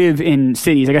got to live in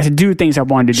cities. I got to do things I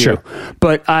wanted to do.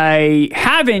 But I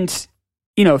haven't,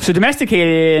 so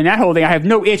domesticated and that whole thing, I have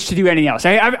no itch to do anything else.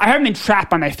 I haven't been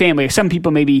trapped by my family. Some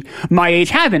people maybe my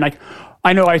age haven't. Like,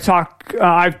 I know I've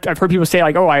heard people say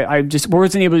like, oh, I just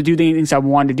wasn't able to do the things I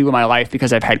wanted to do in my life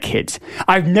because I've had kids.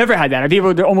 I've never had that. I've been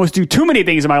able to almost do too many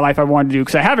things in my life I wanted to do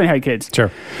because I haven't had kids.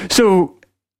 Sure. So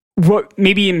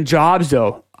maybe in jobs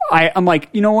though, I'm like,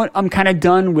 you know what? I'm kind of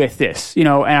done with this, and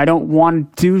I don't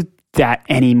want to do that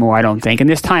anymore, I don't think. And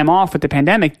this time off with the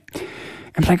pandemic,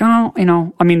 I'm like,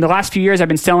 the last few years I've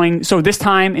been selling. So this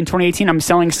time in 2018, I'm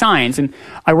selling signs. And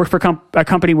I worked for a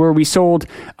company where we sold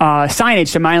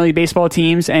signage to minor league baseball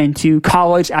teams and to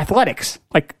college athletics,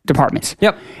 like departments.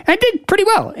 Yep. And I did pretty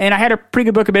well. And I had a pretty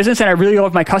good book of business, and I really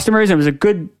loved my customers. It was a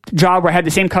good job where I had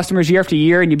the same customers year after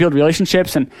year, and you build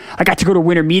relationships. And I got to go to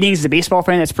winter meetings as a baseball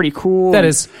fan. That's pretty cool. That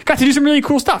is. Got to do some really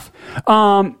cool stuff.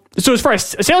 So as far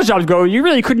as sales jobs go, you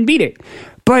really couldn't beat it.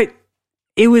 But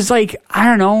it was like, I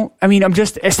don't know. I mean, I'm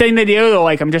just setting the deal though,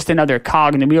 like I'm just another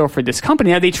cog in the wheel for this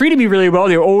company. Now, they treated me really well.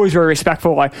 They were always very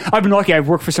respectful. I've been lucky. I've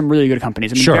worked for some really good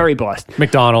companies. I've been very blessed.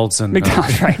 McDonald's,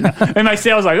 right. And my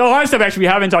sales, like, a lot of stuff actually we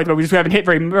haven't talked about. We haven't hit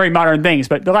very, very modern things.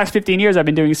 But the last 15 years I've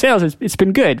been doing sales, it's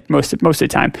been good most of the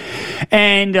time,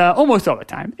 and almost all the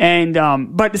time. And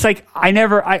but it's like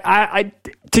I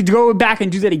to go back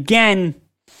and do that again.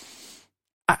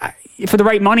 For the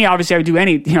right money, obviously, I would do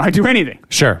I'd do anything.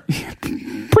 Sure.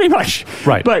 Pretty much.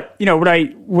 Right. But,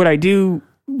 would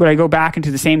I go back into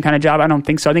the same kind of job? I don't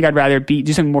think so. I think I'd rather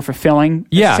do something more fulfilling.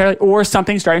 Yeah. Or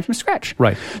something starting from scratch.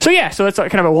 Right. So that's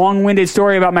kind of a long-winded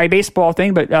story about my baseball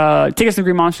thing, but Tickets to the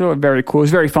Green Monster were very cool. It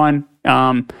was very fun.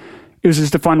 It was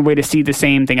just a fun way to see the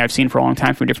same thing I've seen for a long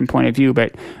time from a different point of view.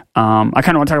 But I kind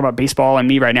of want to talk about baseball and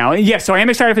me right now. And so I am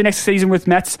excited for the next season with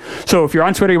Mets. So if you're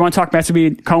on Twitter, you want to talk Mets with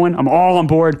me, Cohen, I'm all on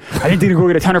board. I think they're going to go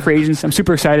get a ton of free agents. I'm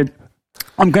super excited.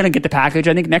 I'm going to get the package,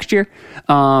 I think, next year.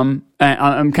 I'm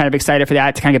kind of excited for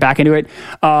that, to kind of get back into it.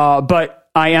 But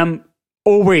I am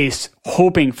always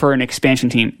hoping for an expansion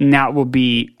team. And that will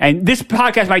be... And this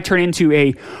podcast might turn into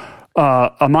a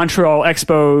Montreal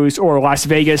Expos or Las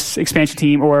Vegas expansion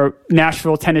team or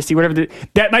Nashville, Tennessee, whatever.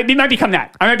 That might become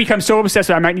that. I might become so obsessed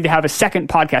that I might need to have a second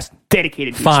podcast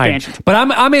dedicated to expansion. But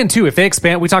I'm in too. If they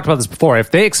expand, we talked about this before.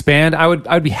 If they expand, I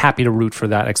would be happy to root for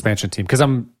that expansion team because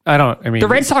I'm the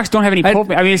Red Sox don't have any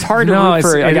pull. I mean, it's hard to root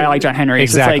for a guy like John Henry.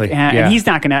 Exactly. It's like, and he's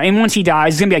not going to, and once he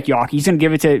dies, he's going to be like Yawkey. He's going to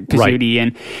give it to Pizzuti,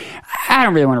 and I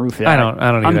don't really want to root for that.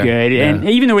 I don't I'm either. good. Yeah. And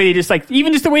even the way they just like,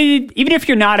 even if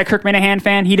you're not a Kirk Minahan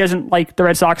fan, he doesn't like the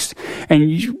Red Sox, and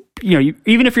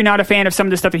even if you're not a fan of some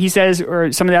of the stuff that he says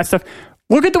or some of that stuff,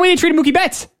 look at the way they treated Mookie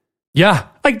Betts. Yeah.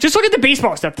 Like, just look at the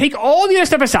baseball stuff. Take all the other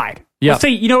stuff aside. Yeah. Let's say,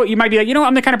 you might be like,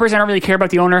 I'm the kind of person I don't really care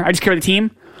about the owner. I just care about the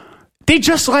team. They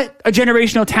just let a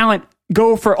generational talent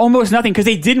go for almost nothing because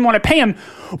they didn't want to pay him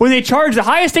when they charge the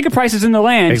highest ticket prices in the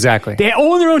land. Exactly. They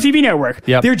own their own TV network.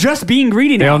 Yep. They're just being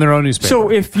greedy now. They own their own newspaper. So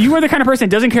if you are the kind of person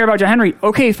that doesn't care about John Henry,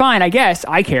 okay, fine, I guess.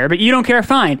 I care, but you don't care,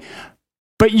 fine.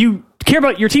 But you care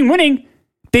about your team winning.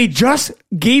 They just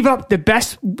gave up the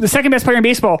second best player in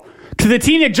baseball to the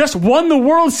team that just won the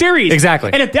World Series.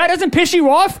 Exactly. And if that doesn't piss you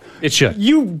off, it should.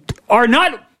 You are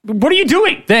not. What are you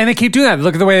doing? And they keep doing that.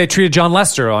 Look at the way they treated John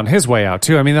Lester on his way out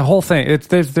too. I mean, the whole thing.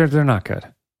 They're not good.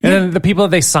 And then the people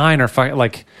that they sign are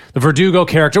like the Verdugo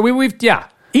character.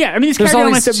 Yeah, I mean, it's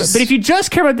but if you just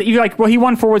care about you're like, well, he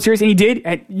won 4 World Series, and he did,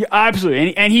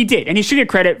 absolutely, and he did, and he should get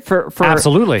credit for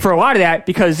absolutely for a lot of that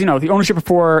because the ownership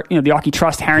before the Yawkey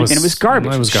Trust Harrington it was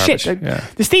garbage. It was garbage. Shit. Yeah.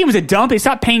 The stadium was a dump. They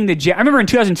stopped paying I remember in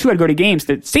 2002 I'd go to games.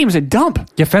 The stadium was a dump.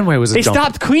 Yeah, Fenway was a dump. They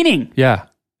stopped cleaning. Yeah.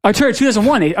 I'm sorry,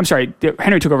 2001. I'm sorry,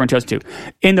 Henry took over in 2002.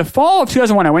 In the fall of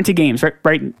 2001, I went to games,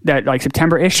 right that like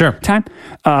September-ish time.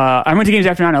 I went to games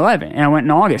after 9/11, and I went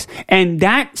in August. And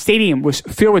that stadium was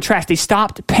filled with trash. They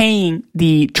stopped paying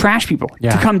the trash people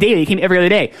to come daily. They came every other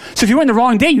day. So if you went the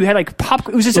wrong day, you had like pop.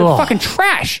 It was just fucking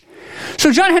trash.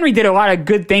 So John Henry did a lot of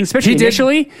good things, especially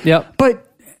initially. Yep.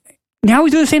 But now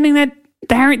he's doing the same thing that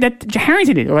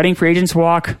Harrington did, letting free agents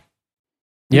walk.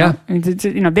 Yeah.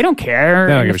 They don't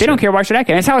care. If they don't care, why should I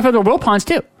care? That's how I felt with Wilpons,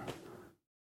 too.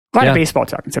 A lot of baseball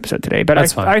talk in this episode today, but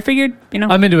I figured,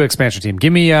 I'm into an expansion team.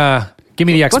 Give me the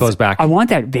Expos back. I want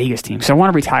that Vegas team, so I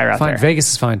want to retire out there.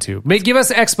 Vegas is fine, too. Give us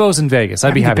Expos in Vegas.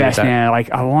 I'd be happy with that. Man.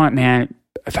 Like, I want, man,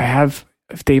 if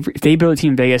they build a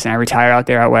team in Vegas and I retire out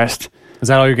there out west. Is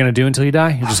that all you're going to do until you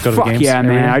die? You just go to the games? Yeah,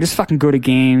 man. I just fucking go to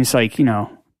games, like,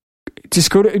 just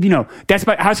go to, that's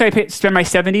how should I spend my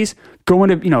 70s?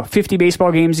 Going to, 50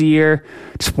 baseball games a year,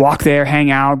 just walk there,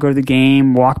 hang out, go to the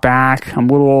game, walk back. I'm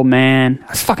a little old man.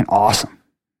 That's fucking awesome.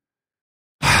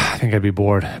 I think I'd be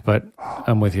bored, but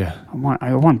I'm with you.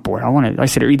 I want bored. I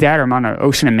said, either that or I'm on an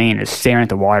ocean in Maine, just staring at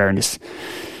the water and just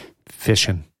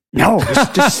fishing. No,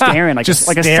 just staring, like just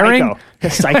like staring? a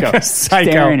psycho. Like a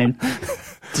psycho. Staring and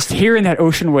just hearing that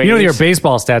ocean wave. Your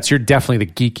baseball stats, you're definitely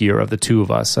the geekier of the two of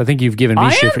us. I think you've given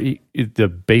me shit for the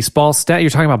baseball stat. You're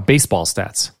talking about baseball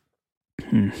stats.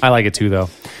 I like it too, though.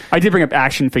 I did bring up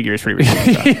action figures pretty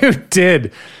recently. You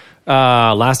did.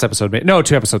 Last episode. No,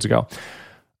 2 episodes ago.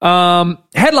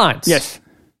 Headlines. Yes.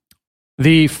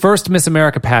 The first Miss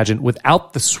America pageant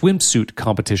without the swimsuit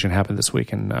competition happened this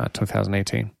week in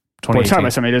 2018. We're talking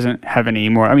about somebody who doesn't have any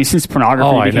more. I mean, since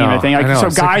pornography became a thing,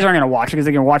 so guys aren't going to watch it because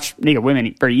they can watch naked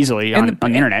women very easily on the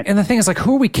internet. And the thing is, like,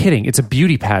 who are we kidding? It's a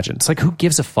beauty pageant. It's like, who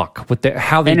gives a fuck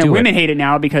how they do it? And women hate it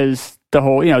now because the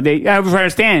whole, they I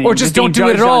understand. Or just don't do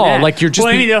it at all. Like, you're just.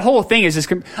 Well, I mean, the whole thing is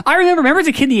just. I remember as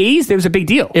a kid in the 80s, it was a big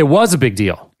deal. It was a big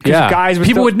deal. Yeah, guys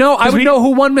people would know. I would know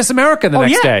who won Miss America the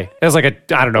next day. It was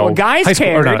like I don't know. Well, guys high school,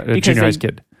 cared or not, a junior high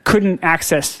kid couldn't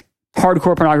access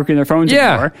hardcore pornography on their phones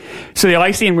anymore. So they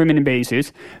like seeing women in bathing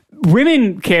suits.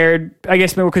 Women cared, I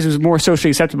guess, because it was more socially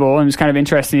acceptable and it was kind of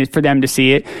interesting for them to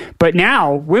see it. But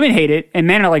now women hate it and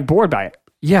men are like bored by it.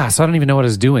 Yeah, so I don't even know what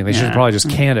it's doing. They should probably just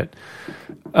can it.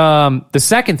 The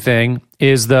second thing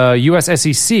is the US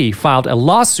SEC filed a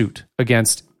lawsuit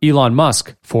against Elon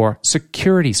Musk for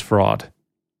securities fraud.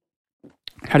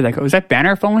 How did that go? Was that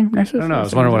banner falling? I don't know. I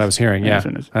was wondering what I was hearing. Yeah.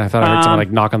 I thought I heard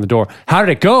someone knock on the door. How did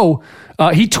it go?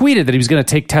 He tweeted that he was going to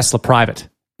take Tesla private.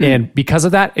 And because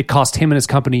of that, it cost him and his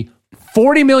company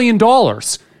 $40 million.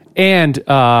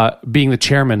 And being the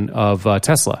chairman of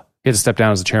Tesla. He had to step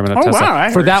down as the chairman of Tesla. Wow,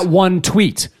 for that one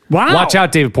tweet. Wow. Watch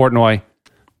out, David Portnoy.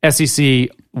 SEC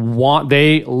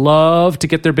they love to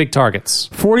get their big targets.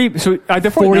 The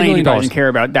 $40 million doesn't care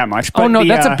about that much. But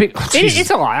that's a big. It's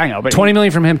a lot, I know. But $20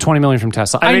 million from him, $20 million from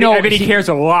Tesla. I bet he cares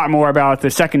a lot more about the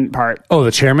second part. Oh,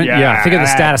 the chairman. Yeah, think of the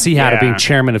status he had of being Yeah.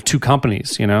 chairman of 2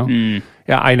 companies. Yeah,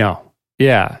 I know.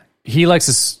 Yeah, he likes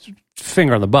his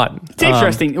finger on the button. It's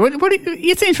interesting.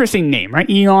 It's an interesting name, right?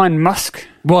 Elon Musk.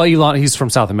 Well, Elon, he's from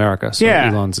South America, so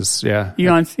Elon's is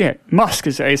Musk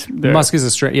is Musk is a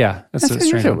straight. Yeah, that's a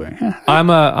strange one. Yeah. I'm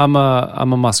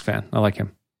a Musk fan. I like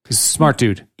him. He's a smart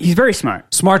dude. He's very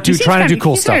smart. Smart dude trying to do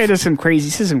cool stuff. He says some crazy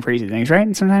things, right?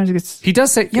 And sometimes he gets. He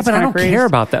does say, but I don't care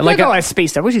about that. Like all that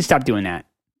space stuff. We should stop doing that.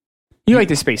 You like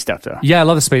the space stuff, though. Yeah, I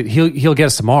love the space. He'll get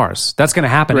us to Mars. That's going to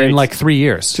happen in Great. like 3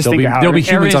 years. Just There'll think be how humans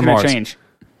on everything's gonna Mars. change.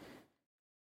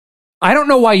 I don't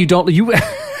know why you don't you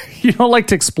don't like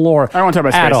to explore. I don't want to talk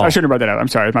about at space. all. I shouldn't have brought that up. I'm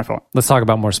sorry. It's my fault. Let's talk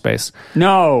about more space.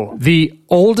 No. The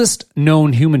oldest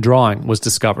known human drawing was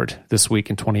discovered this week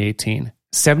in 2018.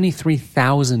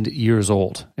 73,000 years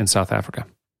old in South Africa.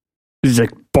 This is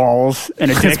like balls and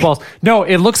a dick. It's balls. No,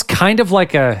 it looks kind of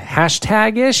like a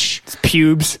hashtag-ish. It's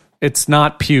pubes. It's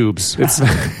not pubes. It's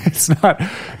it's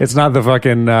not the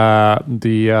fucking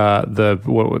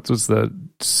what's the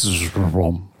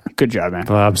Good job, man.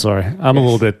 I'm sorry. I'm a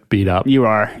little bit beat up. You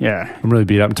are, yeah. I'm really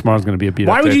beat up. Tomorrow's going to be a beat up.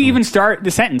 Why would day you for me. even start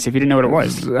the sentence if you didn't know what it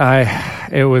was?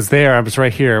 It was there. I was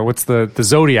right here. What's the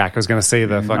Zodiac? I was going to say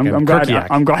the fucking I'm glad. Kirkiak.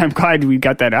 I'm glad we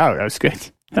got that out. That was good.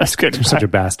 That's good. You're such a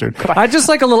bastard. I just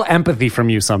like a little empathy from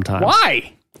you sometimes.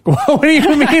 Why? What do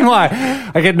you mean?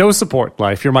 Why? I get no support in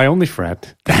life. You're my only friend.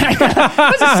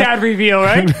 That's a sad reveal,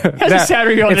 right? That's a sad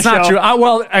reveal. On It's the not show. true.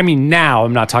 Well, I mean, now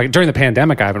I'm not talking. During the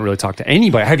pandemic, I haven't really talked to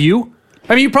anybody. Have you?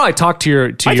 I mean, you probably talked to your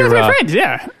I talk to my friends.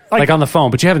 Yeah, like on the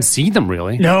phone, but you haven't seen them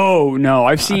really. No.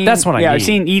 I've seen. That's what I I've mean.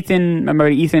 seen Ethan. My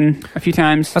buddy Ethan a few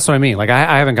times. That's what I mean. Like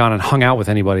I haven't gone and hung out with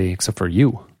anybody except for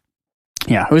you.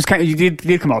 Yeah, it was kind of. You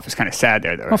did come off as kind of sad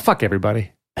there, though. Well, fuck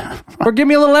everybody. Or give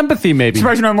me a little empathy, maybe.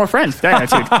 Surprised you don't have more friends.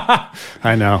 That attitude.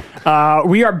 I know.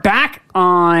 We are back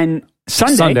on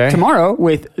Sunday tomorrow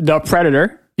with The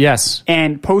Predator Yes.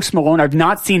 and Post Malone. I've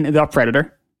not seen The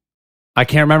Predator. I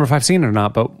can't remember if I've seen it or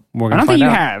not, but we're I going to don't find think you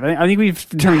out. have. I think we've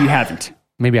determined you haven't.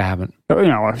 Maybe I haven't. But,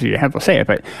 if you have, we'll say it.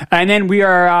 But and then we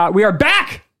are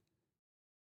back.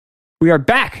 We are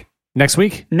back Next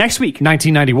week? next week.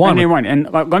 1991. And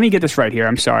let me get this right here.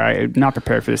 I'm sorry, I'm not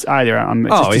prepared for this either. And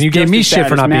you gave me shit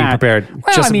for not being prepared.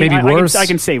 Well, Just maybe worse. I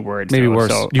can say words. Maybe though,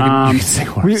 worse. So, You can say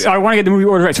worse. I want to get the movie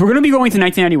order right. So we're going to be going to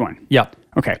 1991. Yep.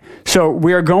 Okay, so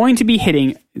we are going to be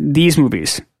hitting these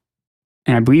movies,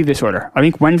 and I believe this order. I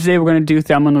think Wednesday we're going to do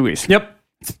Thelma and Louise. Yep.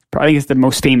 I think it's the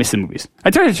most famous of the movies.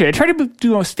 I try to do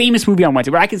the most famous movie on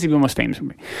Wednesday, but I consider the most famous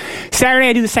movie. Saturday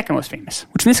I do the second most famous,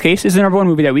 which in this case is the number one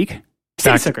movie that week.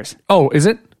 City Slickers. Oh, is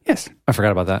it? Yes. I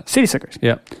forgot about that. City Slickers.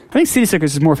 Yeah. I think City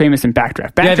Slickers is more famous than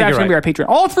Backdraft. I think Backdraft's you're going to be our Patreon.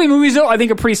 All three movies, though, I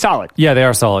think are pretty solid. Yeah, they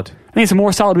are solid. I think it's a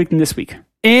more solid week than this week.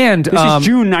 And This is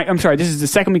June. I'm sorry. This is the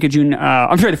second week of June.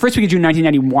 I'm sorry. The first week of June,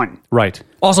 1991. right.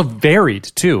 Also varied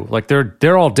too. Like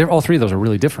they're all all three of those are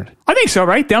really different. I think so,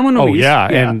 right? Thelma and Oh Louise. yeah,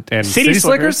 and City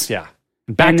Slickers. Yeah.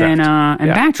 And Backdraft. then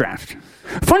Yeah. Backdraft.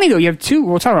 Funny though, you have two.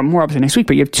 We'll talk about more episodes next week,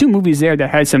 but you have two movies there that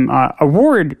had some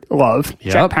award love.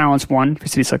 Yep. Jack Palance won for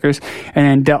City Slickers,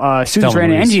 and then Susan Thelma Sarandon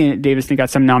and Louise. Gina Davis got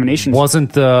some nominations.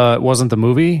 Wasn't the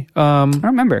movie? I don't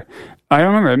remember.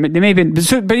 They may have been. But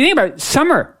you think about it,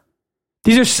 summer.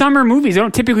 These are summer movies. They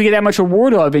don't typically get that much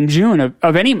award love in June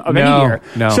of any year.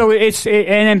 No. So and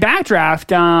then Backdraft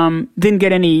didn't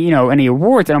get any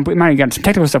awards. It might have gotten some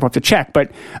technical stuff off to check,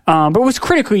 but it was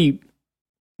critically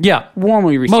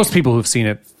warmly received. Most people who've seen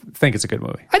it think it's a good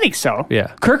movie. I think so. Yeah.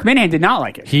 Kirk Minahan did not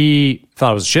like it. He thought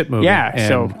it was a shit movie. Yeah, and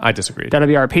so I disagreed. That'll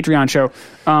be our Patreon show.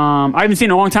 I haven't seen it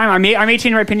in a long time. I may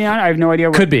change my opinion on it. I have no idea.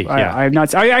 Could be, yeah. I have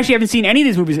not. I actually haven't seen any of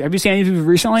these movies. Have you seen any of these movies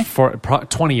recently? For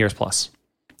 20 years plus.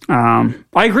 I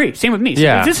agree. Same with me. So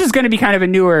Yeah. This is going to be kind of a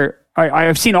newer. I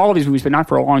have seen all of these movies, but not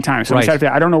for a long time. So I'm Right. excited for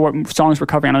that. I don't know what songs we're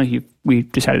covering. I don't think we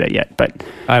decided that yet, but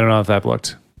I don't know if that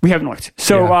looked. we haven't looked.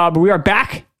 So, Yeah. but we are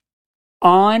back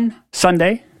on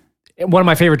Sunday. One of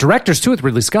my favorite directors too, with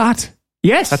Ridley Scott.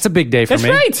 Yes, That's a big day for That's me.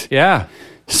 right. Yeah.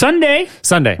 Sunday.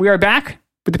 Sunday. We are back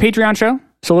with the Patreon show.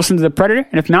 So listen to The Predator,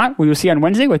 and if not, we will see you on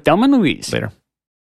Wednesday with Thelma and Louise. Later.